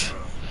life.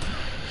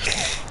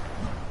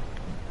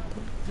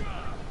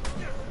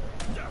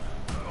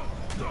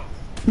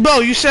 Bro,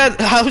 you said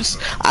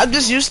I'm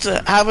just used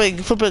to having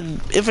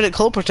flippin' infinite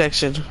cold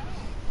protection.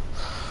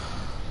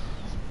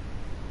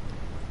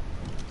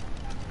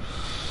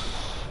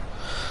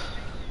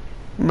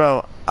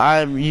 Bro,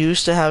 I'm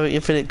used to having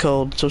infinite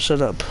cold, so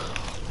shut up.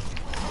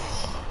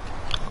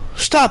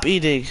 Stop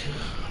eating.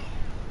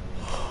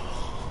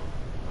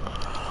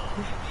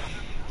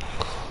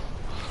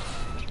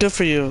 Good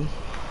for you.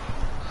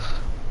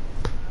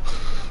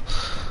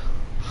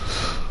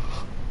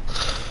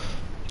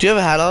 Do you have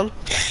a hat on?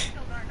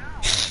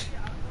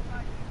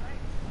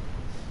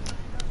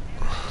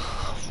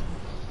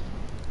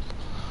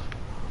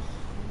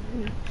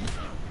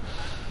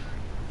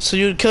 So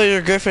you'd kill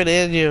your griffin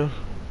and you,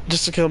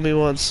 just to kill me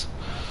once.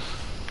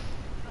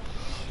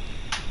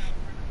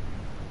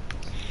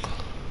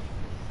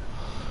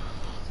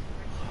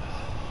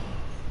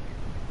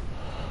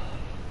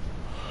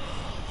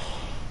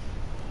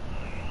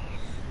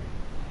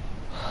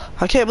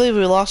 I can't believe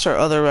we lost our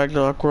other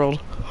Ragnarok world.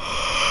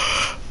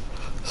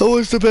 That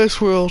was the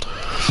best world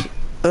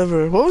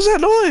ever. What was that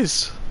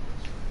noise?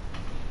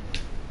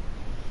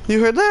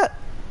 You heard that?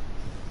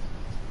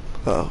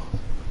 Oh.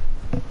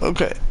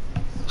 Okay.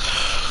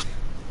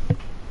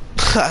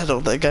 I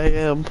don't think I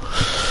am.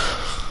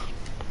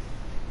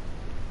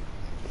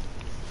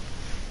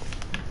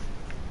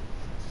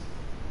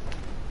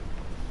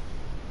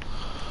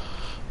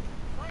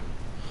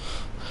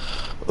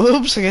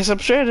 Oops, I guess I'm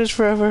stranded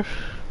forever.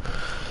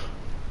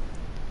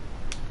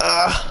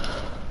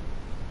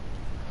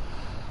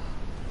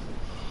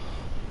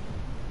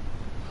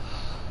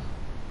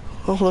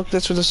 Oh look,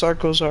 that's where the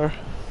circles are.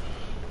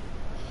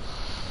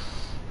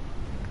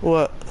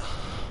 What?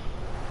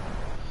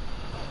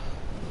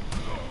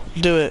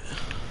 Do it.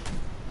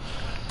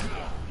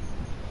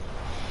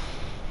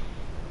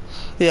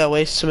 Yeah,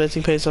 waste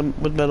cementing paste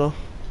with metal.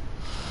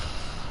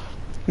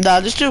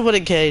 Nah, just do a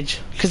wooden cage.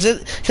 Cause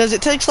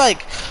it takes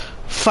like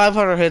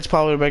 500 hits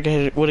probably to make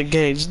a wooden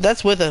cage.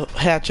 That's with a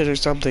hatchet or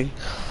something.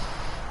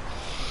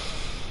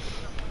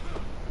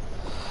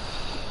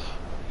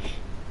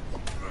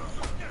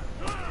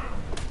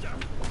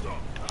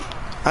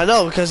 I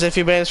know, because if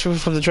you banish me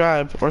from the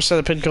tribe, or set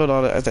a pin code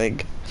on it, I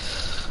think.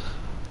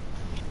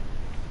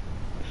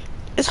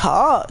 It's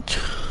hot.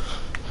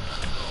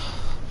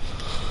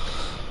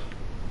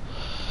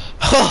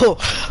 Oh,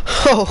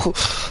 oh,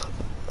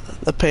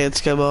 the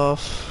pants come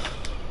off.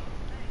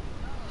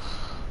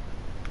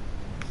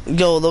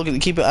 Go, Logan,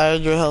 keep your eye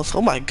on your health.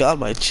 Oh my god,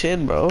 my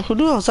chin, bro. Who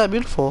knew I was that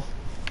beautiful?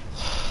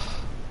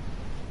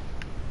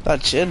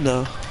 That chin,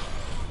 though.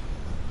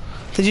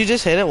 Did you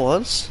just hit it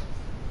once?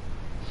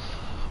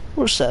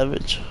 We're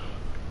savage.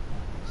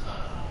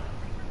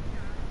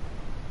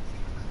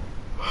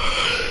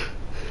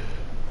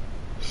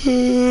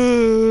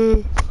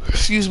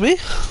 Excuse me?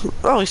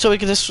 Oh, so we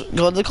can just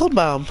go in the cold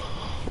biome.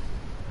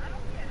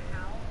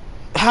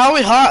 How are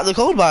we hot in the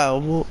cold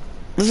biome?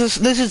 This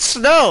is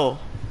snow.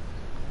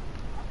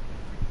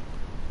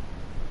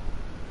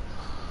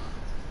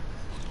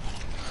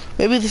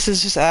 Maybe this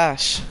is just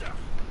ash.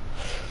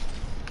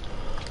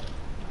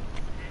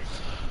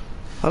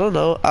 I don't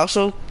know.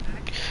 Also,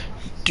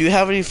 do you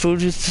have any food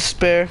to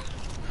spare?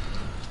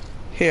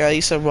 Here, I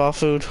eat some raw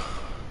food.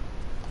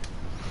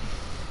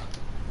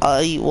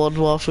 I'll eat one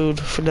raw food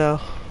for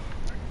now.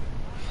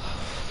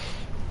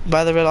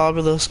 By the red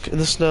obelisk in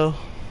the snow.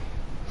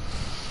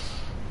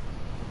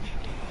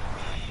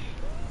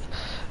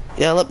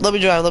 Yeah, let me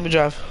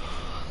drive.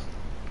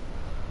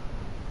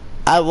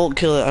 I won't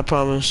kill it, I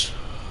promise.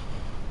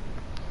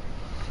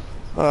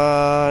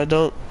 I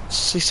don't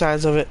see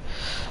signs of it.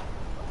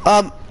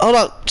 Hold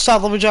on,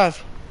 stop, let me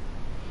drive.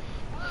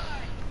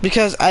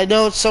 Because I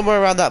know it's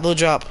somewhere around that blue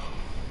drop.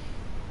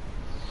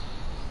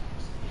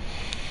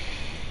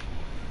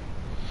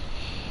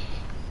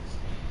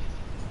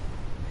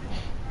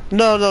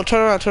 No, no,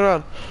 turn around, turn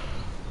around.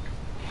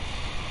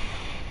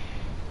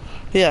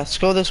 Yes,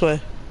 go this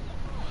way.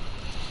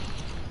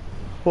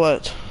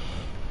 What?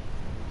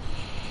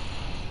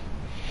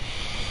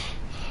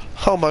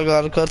 Oh my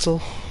god, a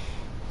Kutzel.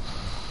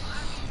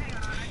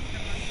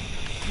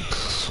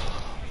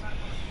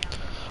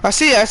 I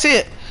see it, I see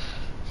it!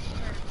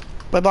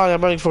 My body,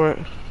 I'm running for it.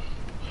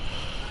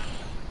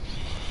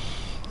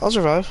 I'll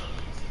survive.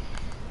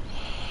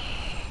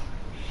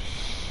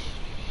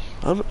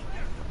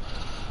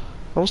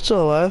 I'm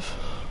still alive.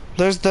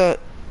 There's the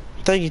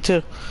thingy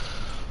too.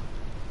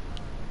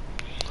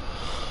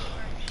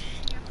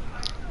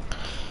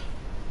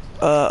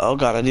 Oh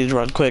god, I need to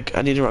run quick.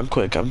 I need to run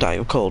quick. I'm dying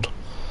of cold.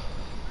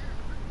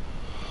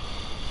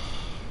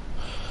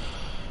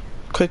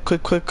 Quick,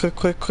 quick, quick, quick,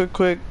 quick, quick,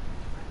 quick.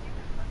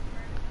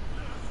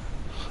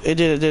 It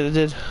did, it did, it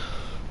did.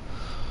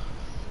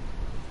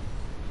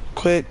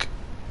 Quick.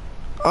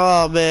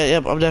 Oh man,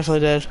 yep, I'm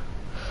definitely dead.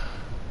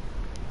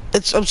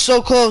 I'm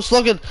so close,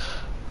 looking.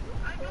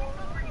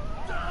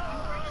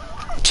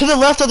 To the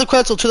left of the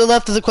Quetzal, to the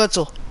left of the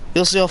Quetzal.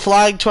 You'll see a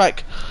flying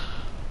trike.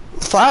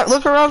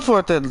 Look around for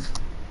it then.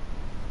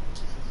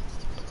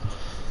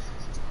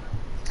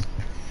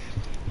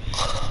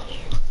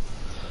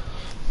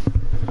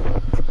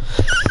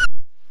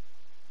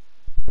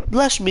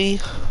 Bless me.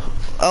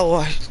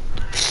 Oh,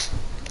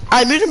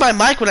 I muted my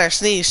mic when I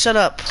sneezed. Shut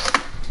up.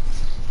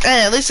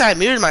 Hey, at least I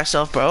muted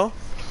myself, bro.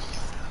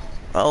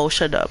 Oh,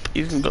 shut up.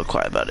 You can go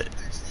quiet about it.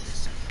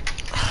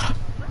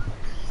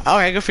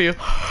 Alright, good for you.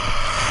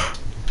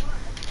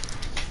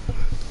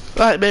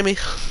 Alright, ban me.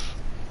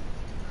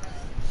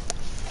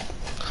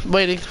 I'm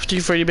waiting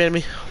for you to ban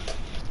me.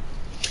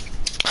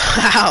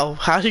 How?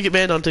 How did you get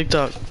banned on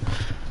TikTok?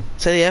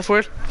 Say the F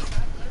word?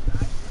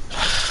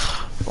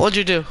 What'd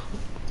you do?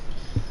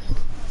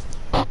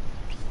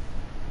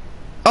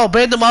 Oh,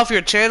 ban them off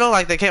your channel?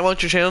 Like they can't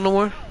watch your channel no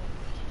more?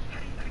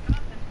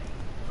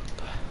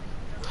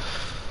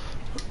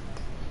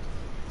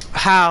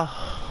 How?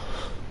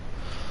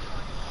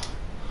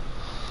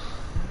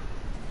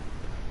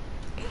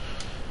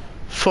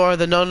 For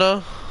the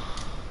no-no?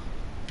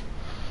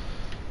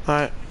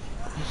 Alright.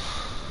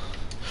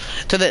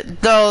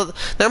 No,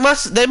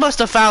 they must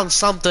have found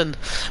something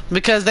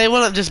because they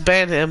wouldn't just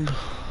ban him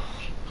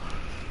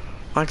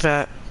like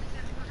that.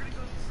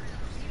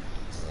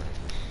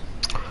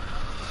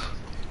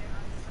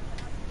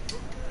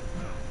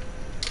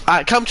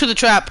 Alright, come to the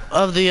trap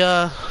of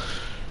the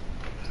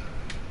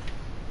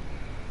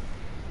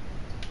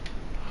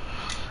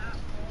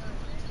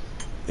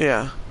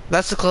yeah,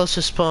 that's the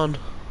closest spawn.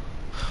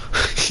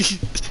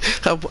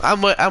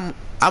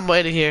 I'm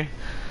waiting here.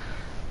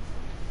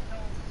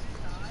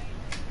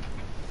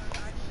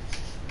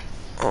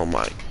 Oh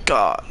my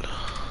god.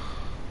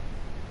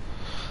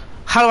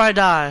 How do I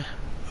die?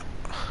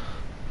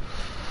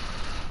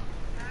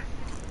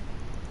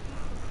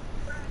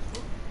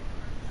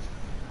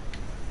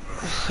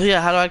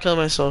 Yeah, how do I kill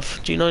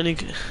myself? Do you know any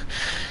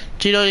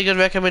good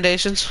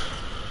recommendations?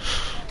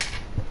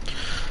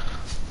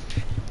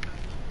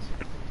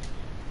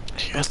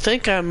 I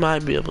think I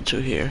might be able to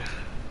here.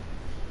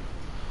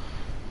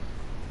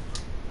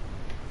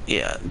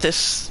 Yeah,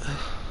 this.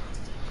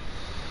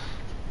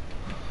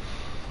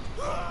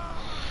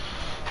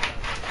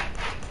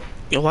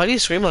 Yo, why did he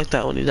scream like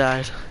that when he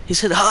died? He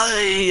said,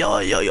 "Hi, yo,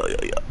 yo, yo, yo,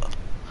 yo."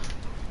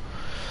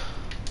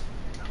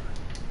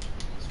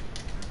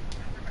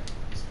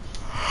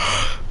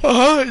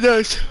 Oh,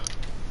 nice.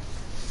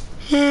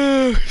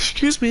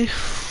 Excuse me.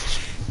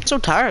 I'm so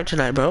tired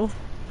tonight, bro.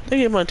 I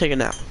think I'm gonna take a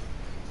nap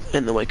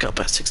and then wake up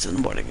at 6 in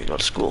the morning and go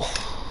to school.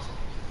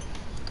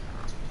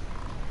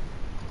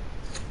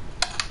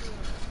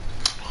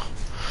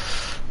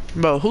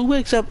 Bro, who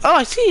wakes up? Oh,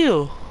 I see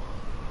you.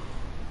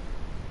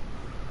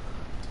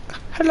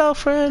 Hello,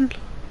 friend.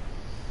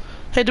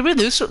 Hey, did we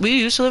used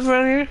to live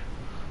around here?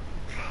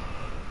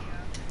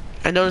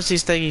 I noticed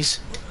these thingies.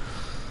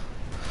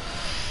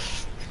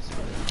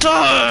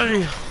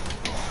 Die!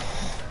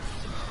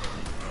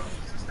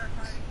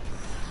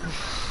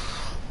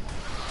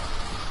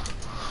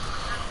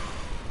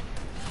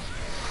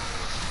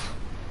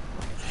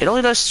 It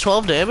only does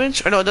 12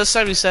 damage? Or no, it does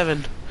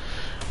 77.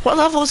 What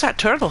level is that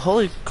turtle?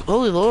 Holy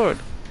lord.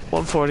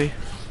 140.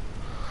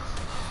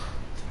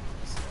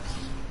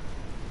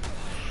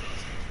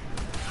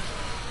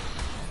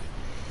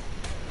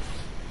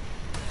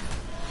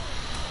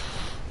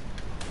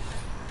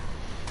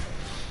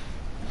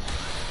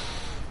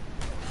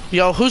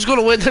 Yo, who's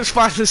gonna win this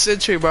fight of the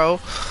century, bro?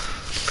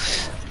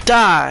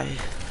 Die.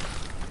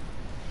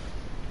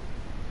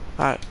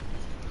 Alright.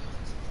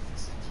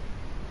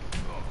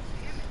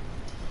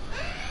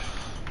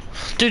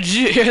 Dude, did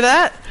you hear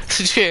that?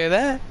 Did you hear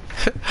that?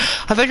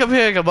 I think I'm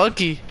hearing a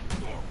monkey.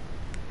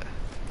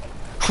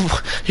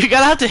 You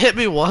gotta have to hit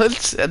me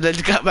once and then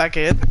got back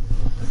in.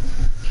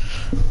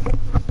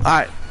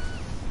 Alright.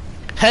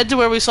 Head to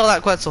where we saw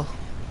that Quetzal.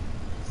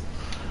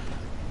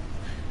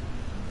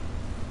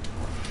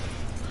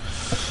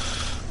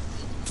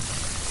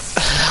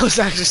 That was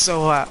actually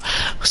so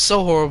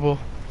horrible.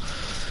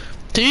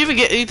 Do you even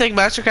get anything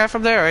Mastercraft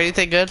from there or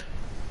anything good?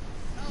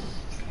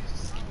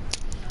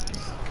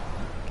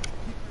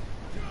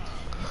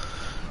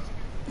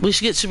 We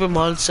should get super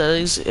mod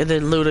settings and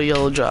then loot a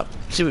yellow drop.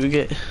 See what we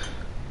get.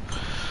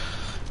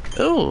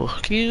 Oh,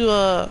 can you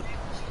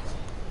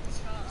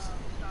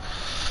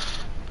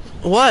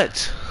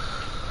what?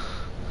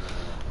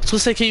 I was gonna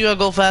say, can you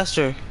go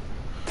faster?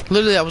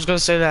 Literally, I was gonna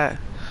say that.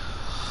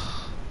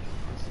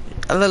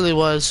 I literally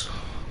was.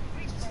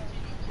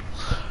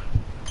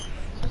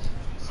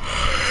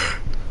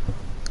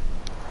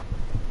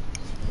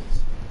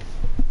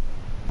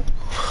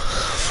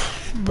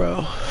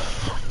 Bro.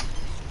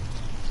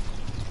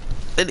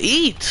 And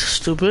eat,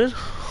 stupid.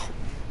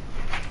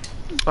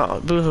 Oh,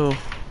 boo-hoo.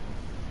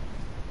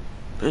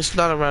 It's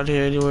not around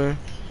here anywhere.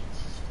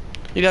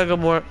 You gotta go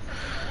more.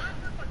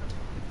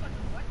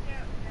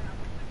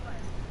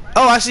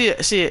 Oh, I see it,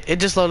 I see it. It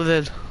just loaded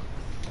in.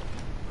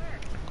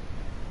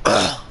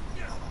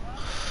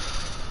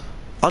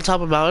 On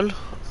top of a mountain.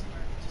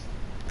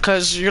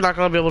 Cause you're not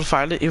gonna be able to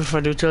find it, even if I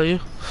do tell you.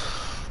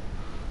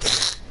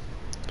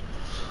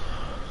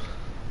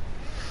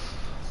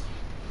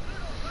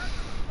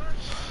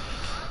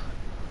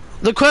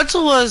 The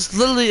Quetzal was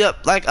literally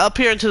up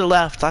here and to the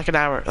left, like an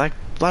hour. Like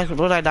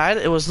when I died,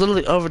 it was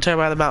literally overturned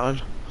by the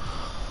mountain.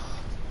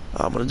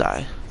 Oh, I'm gonna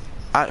die.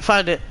 Alright,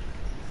 find it.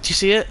 Do you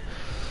see it?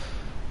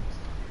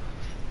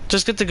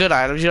 Just get the good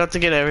items. You don't have to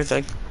get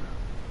everything.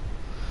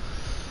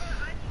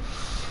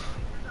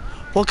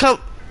 Well, come.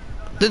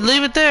 Then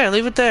leave it there.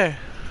 Leave it there.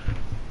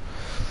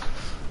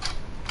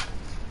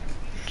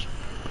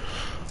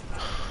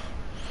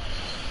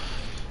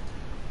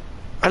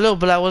 I know,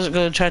 but I wasn't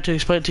going to try to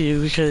explain it to you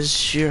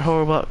because you're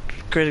horrible at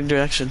creating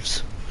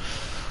directions.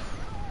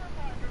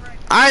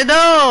 I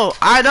know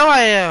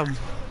I am.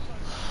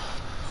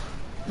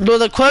 No,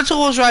 the Quetzal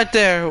was right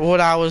there when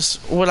I was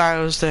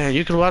there.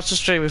 You can watch the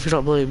stream if you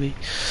don't believe me.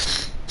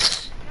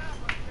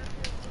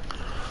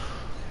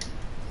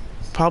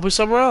 Probably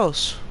somewhere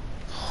else.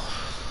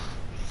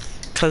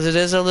 Cause it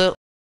is a little.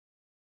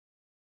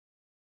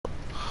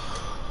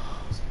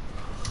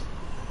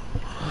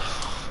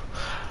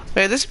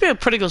 Man, this would be a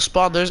pretty good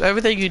spawn. There's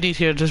everything you need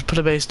here to just put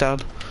a base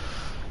down.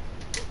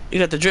 You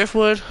got the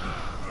driftwood.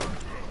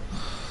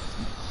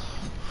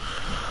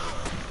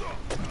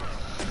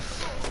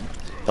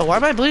 Oh, why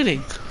am I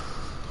bleeding?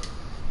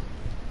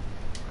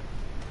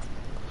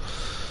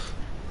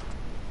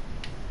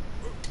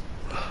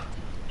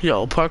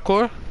 Yo,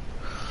 parkour.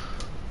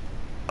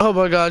 Oh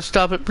my god,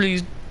 stop it,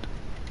 please.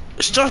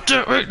 Stop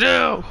that right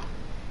now!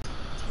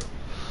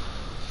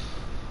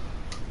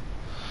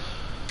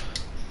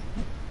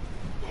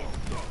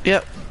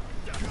 Yep.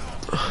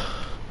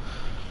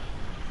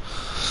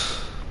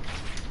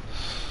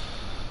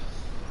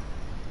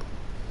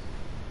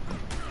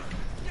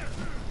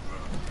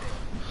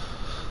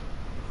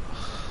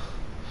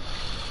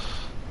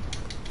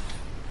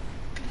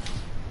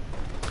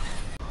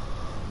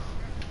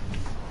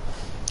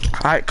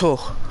 Alright, cool.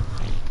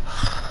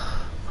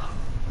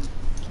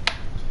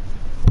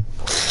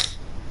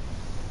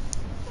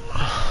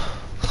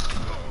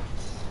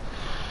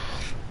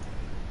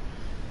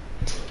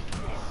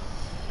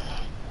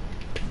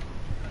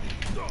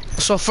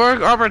 So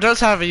fur armor does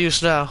have a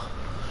use now.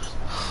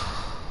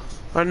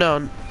 Or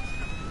no.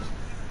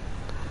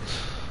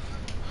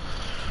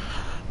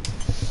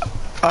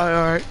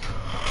 Alright.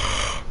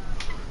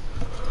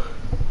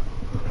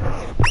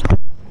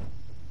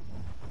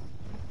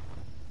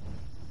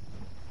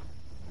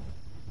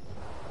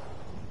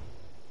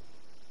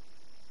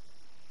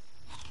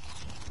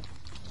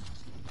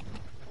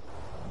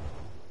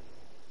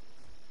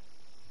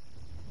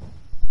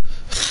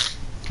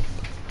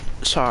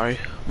 Sorry,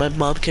 my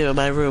mom came in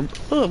my room.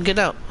 Oh, I'm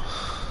getting out.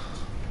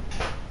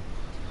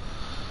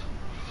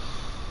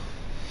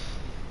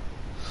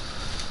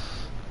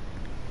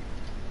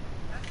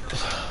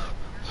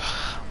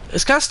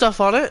 It's got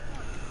stuff on it.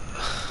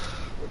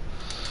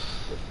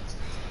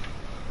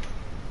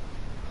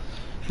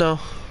 No.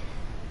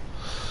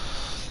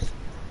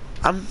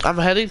 I'm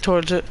heading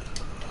towards it.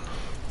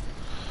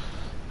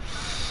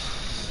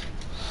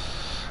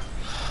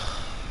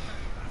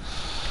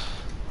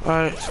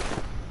 Alright.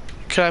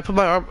 Can I put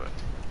my armor?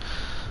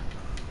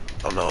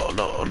 Oh no,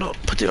 no, no.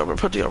 Put the armor,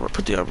 put the armor,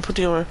 put the armor, put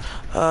the armor.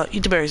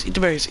 Eat the berries, eat the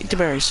berries, eat the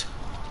berries.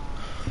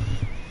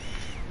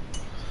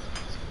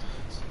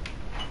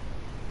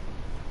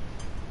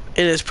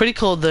 It is pretty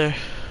cold there.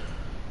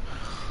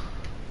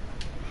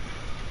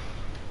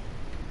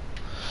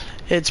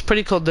 It's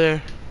pretty cold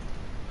there.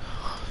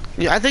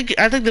 Yeah, I think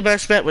the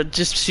best bet would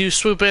just you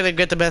swoop in and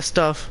get the best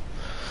stuff.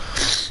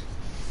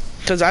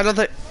 Cause I don't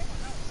think.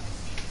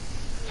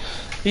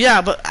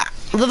 Yeah, but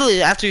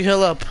literally after you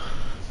heal up,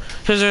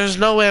 cause there's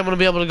no way I'm gonna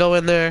be able to go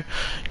in there,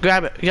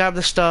 grab it, grab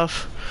the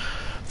stuff,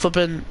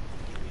 flipping,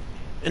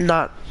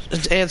 and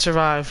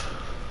survive.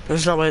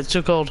 There's no way. It's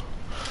too cold.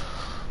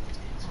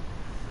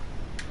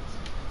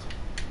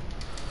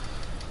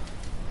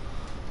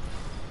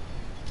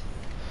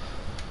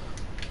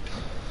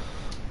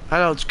 I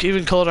know, it's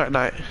even colder at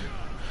night.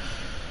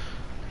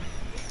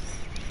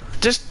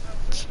 Just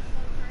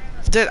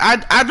Dude,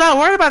 I'm not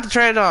worried about the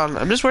Pteranodon.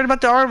 I'm just worried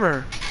about the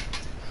armor.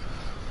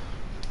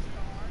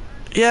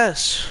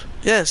 Yes.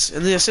 Yes,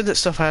 and the Ascendant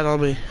stuff I had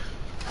on me.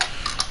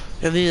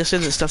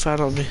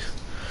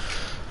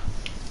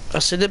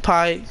 Ascendant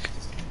Pike,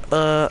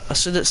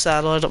 Ascendant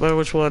Saddle, I don't remember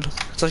which one.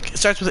 It's like, it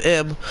starts with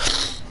M.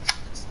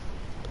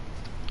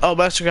 Oh,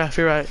 Mastercraft,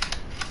 you're right.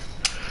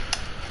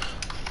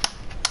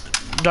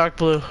 Dark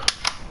blue.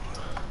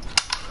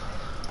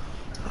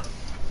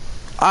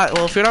 Alright,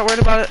 well, if you're not worried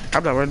about it,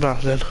 I'm not worried about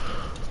it then.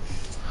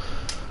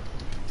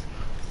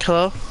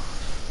 Hello?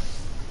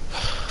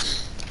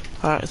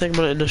 Alright, I think I'm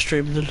gonna end the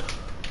stream then.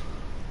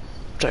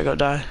 Try to go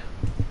die.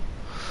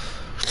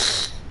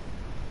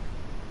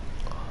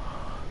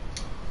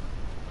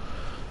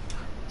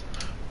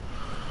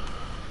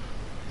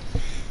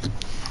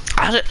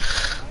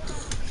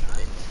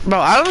 Bro,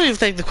 I don't even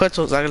think the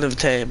Quetzal's not gonna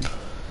tame.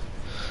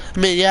 I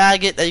mean, yeah, I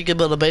get that you can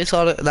build a base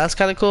on it, and that's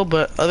kind of cool,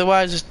 but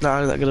otherwise, it's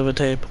not gonna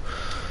tame.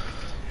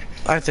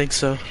 I think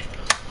so.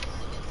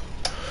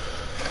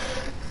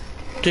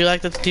 Do you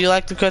like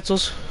the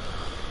Quetzals?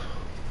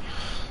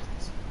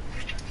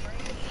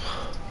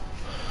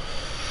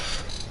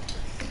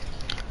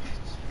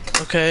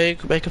 Okay,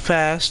 make it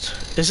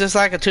fast. It's just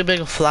like a too big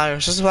a flyer.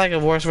 It's just like a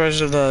worse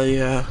version of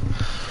the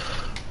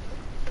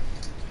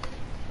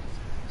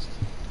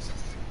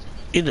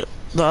you know,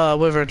 the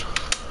wyvern.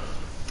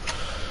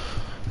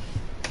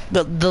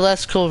 The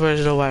less cool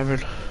version of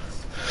wyvern.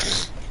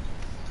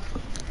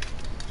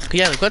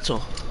 Yeah, the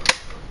Quetzal.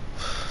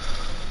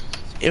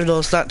 Even though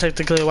it's not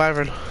technically a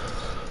wyvern.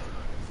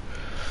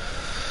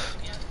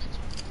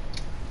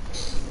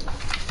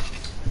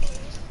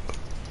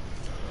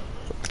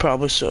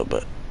 Probably so,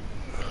 but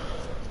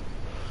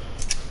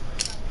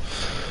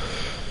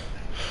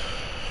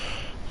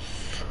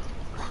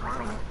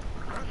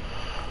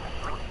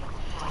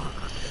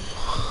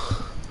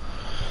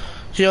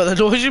yo, the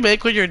noise you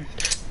make when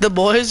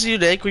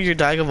you're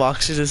dying of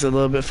oxygen is a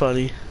little bit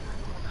funny.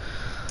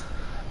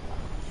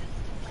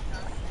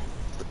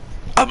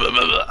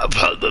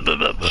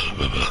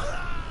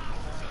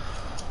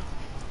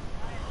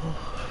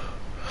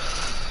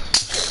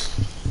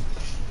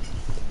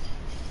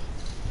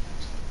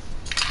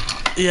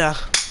 Yeah,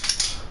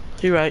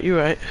 you're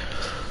right.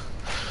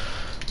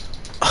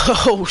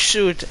 Oh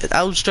shoot,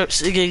 I would start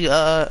singing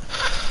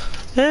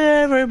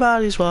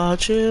everybody's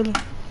watching.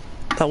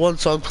 That one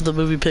song from the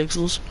movie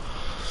Pixels.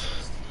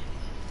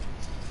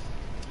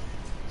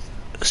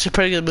 It's a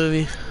pretty good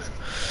movie.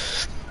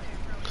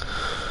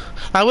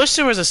 I wish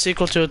there was a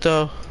sequel to it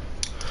though.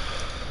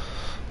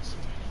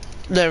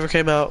 Never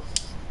came out.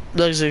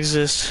 Doesn't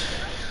exist.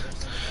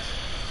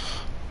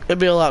 It'd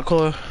be a lot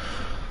cooler.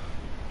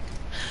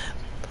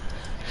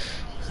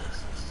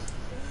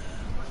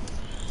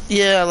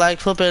 Yeah, like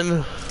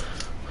flipping.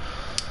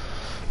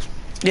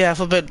 Yeah,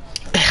 flipping.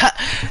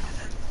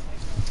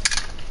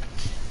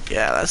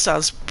 Yeah, that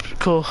sounds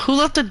cool. Who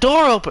left the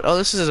door open? Oh,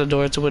 this isn't a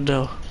door, it's a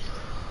window.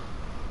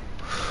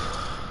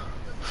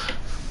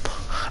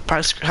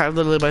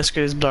 Literally my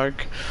screen is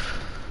dark.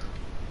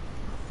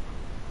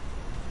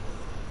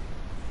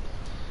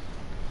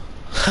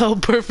 Oh,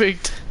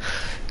 perfect.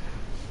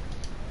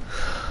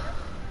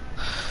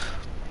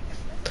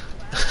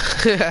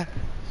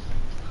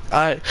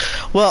 Alright,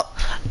 well,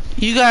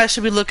 you guys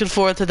should be looking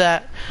forward to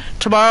that.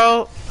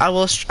 Tomorrow, I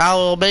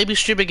will maybe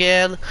stream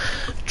again.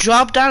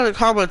 Drop down in the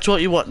comments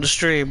what you want to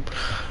stream.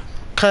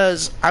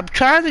 Cause I'm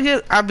trying to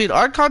get, I mean,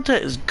 ARK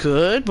content is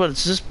good, but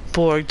it's just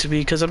boring to me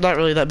because I'm not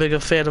really that big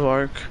a fan of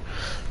ARK.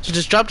 So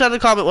just drop down in the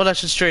comment what I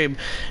should stream.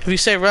 If you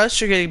say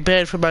Rush, you're getting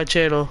banned from my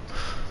channel.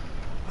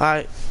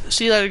 Alright,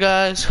 see you later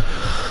guys.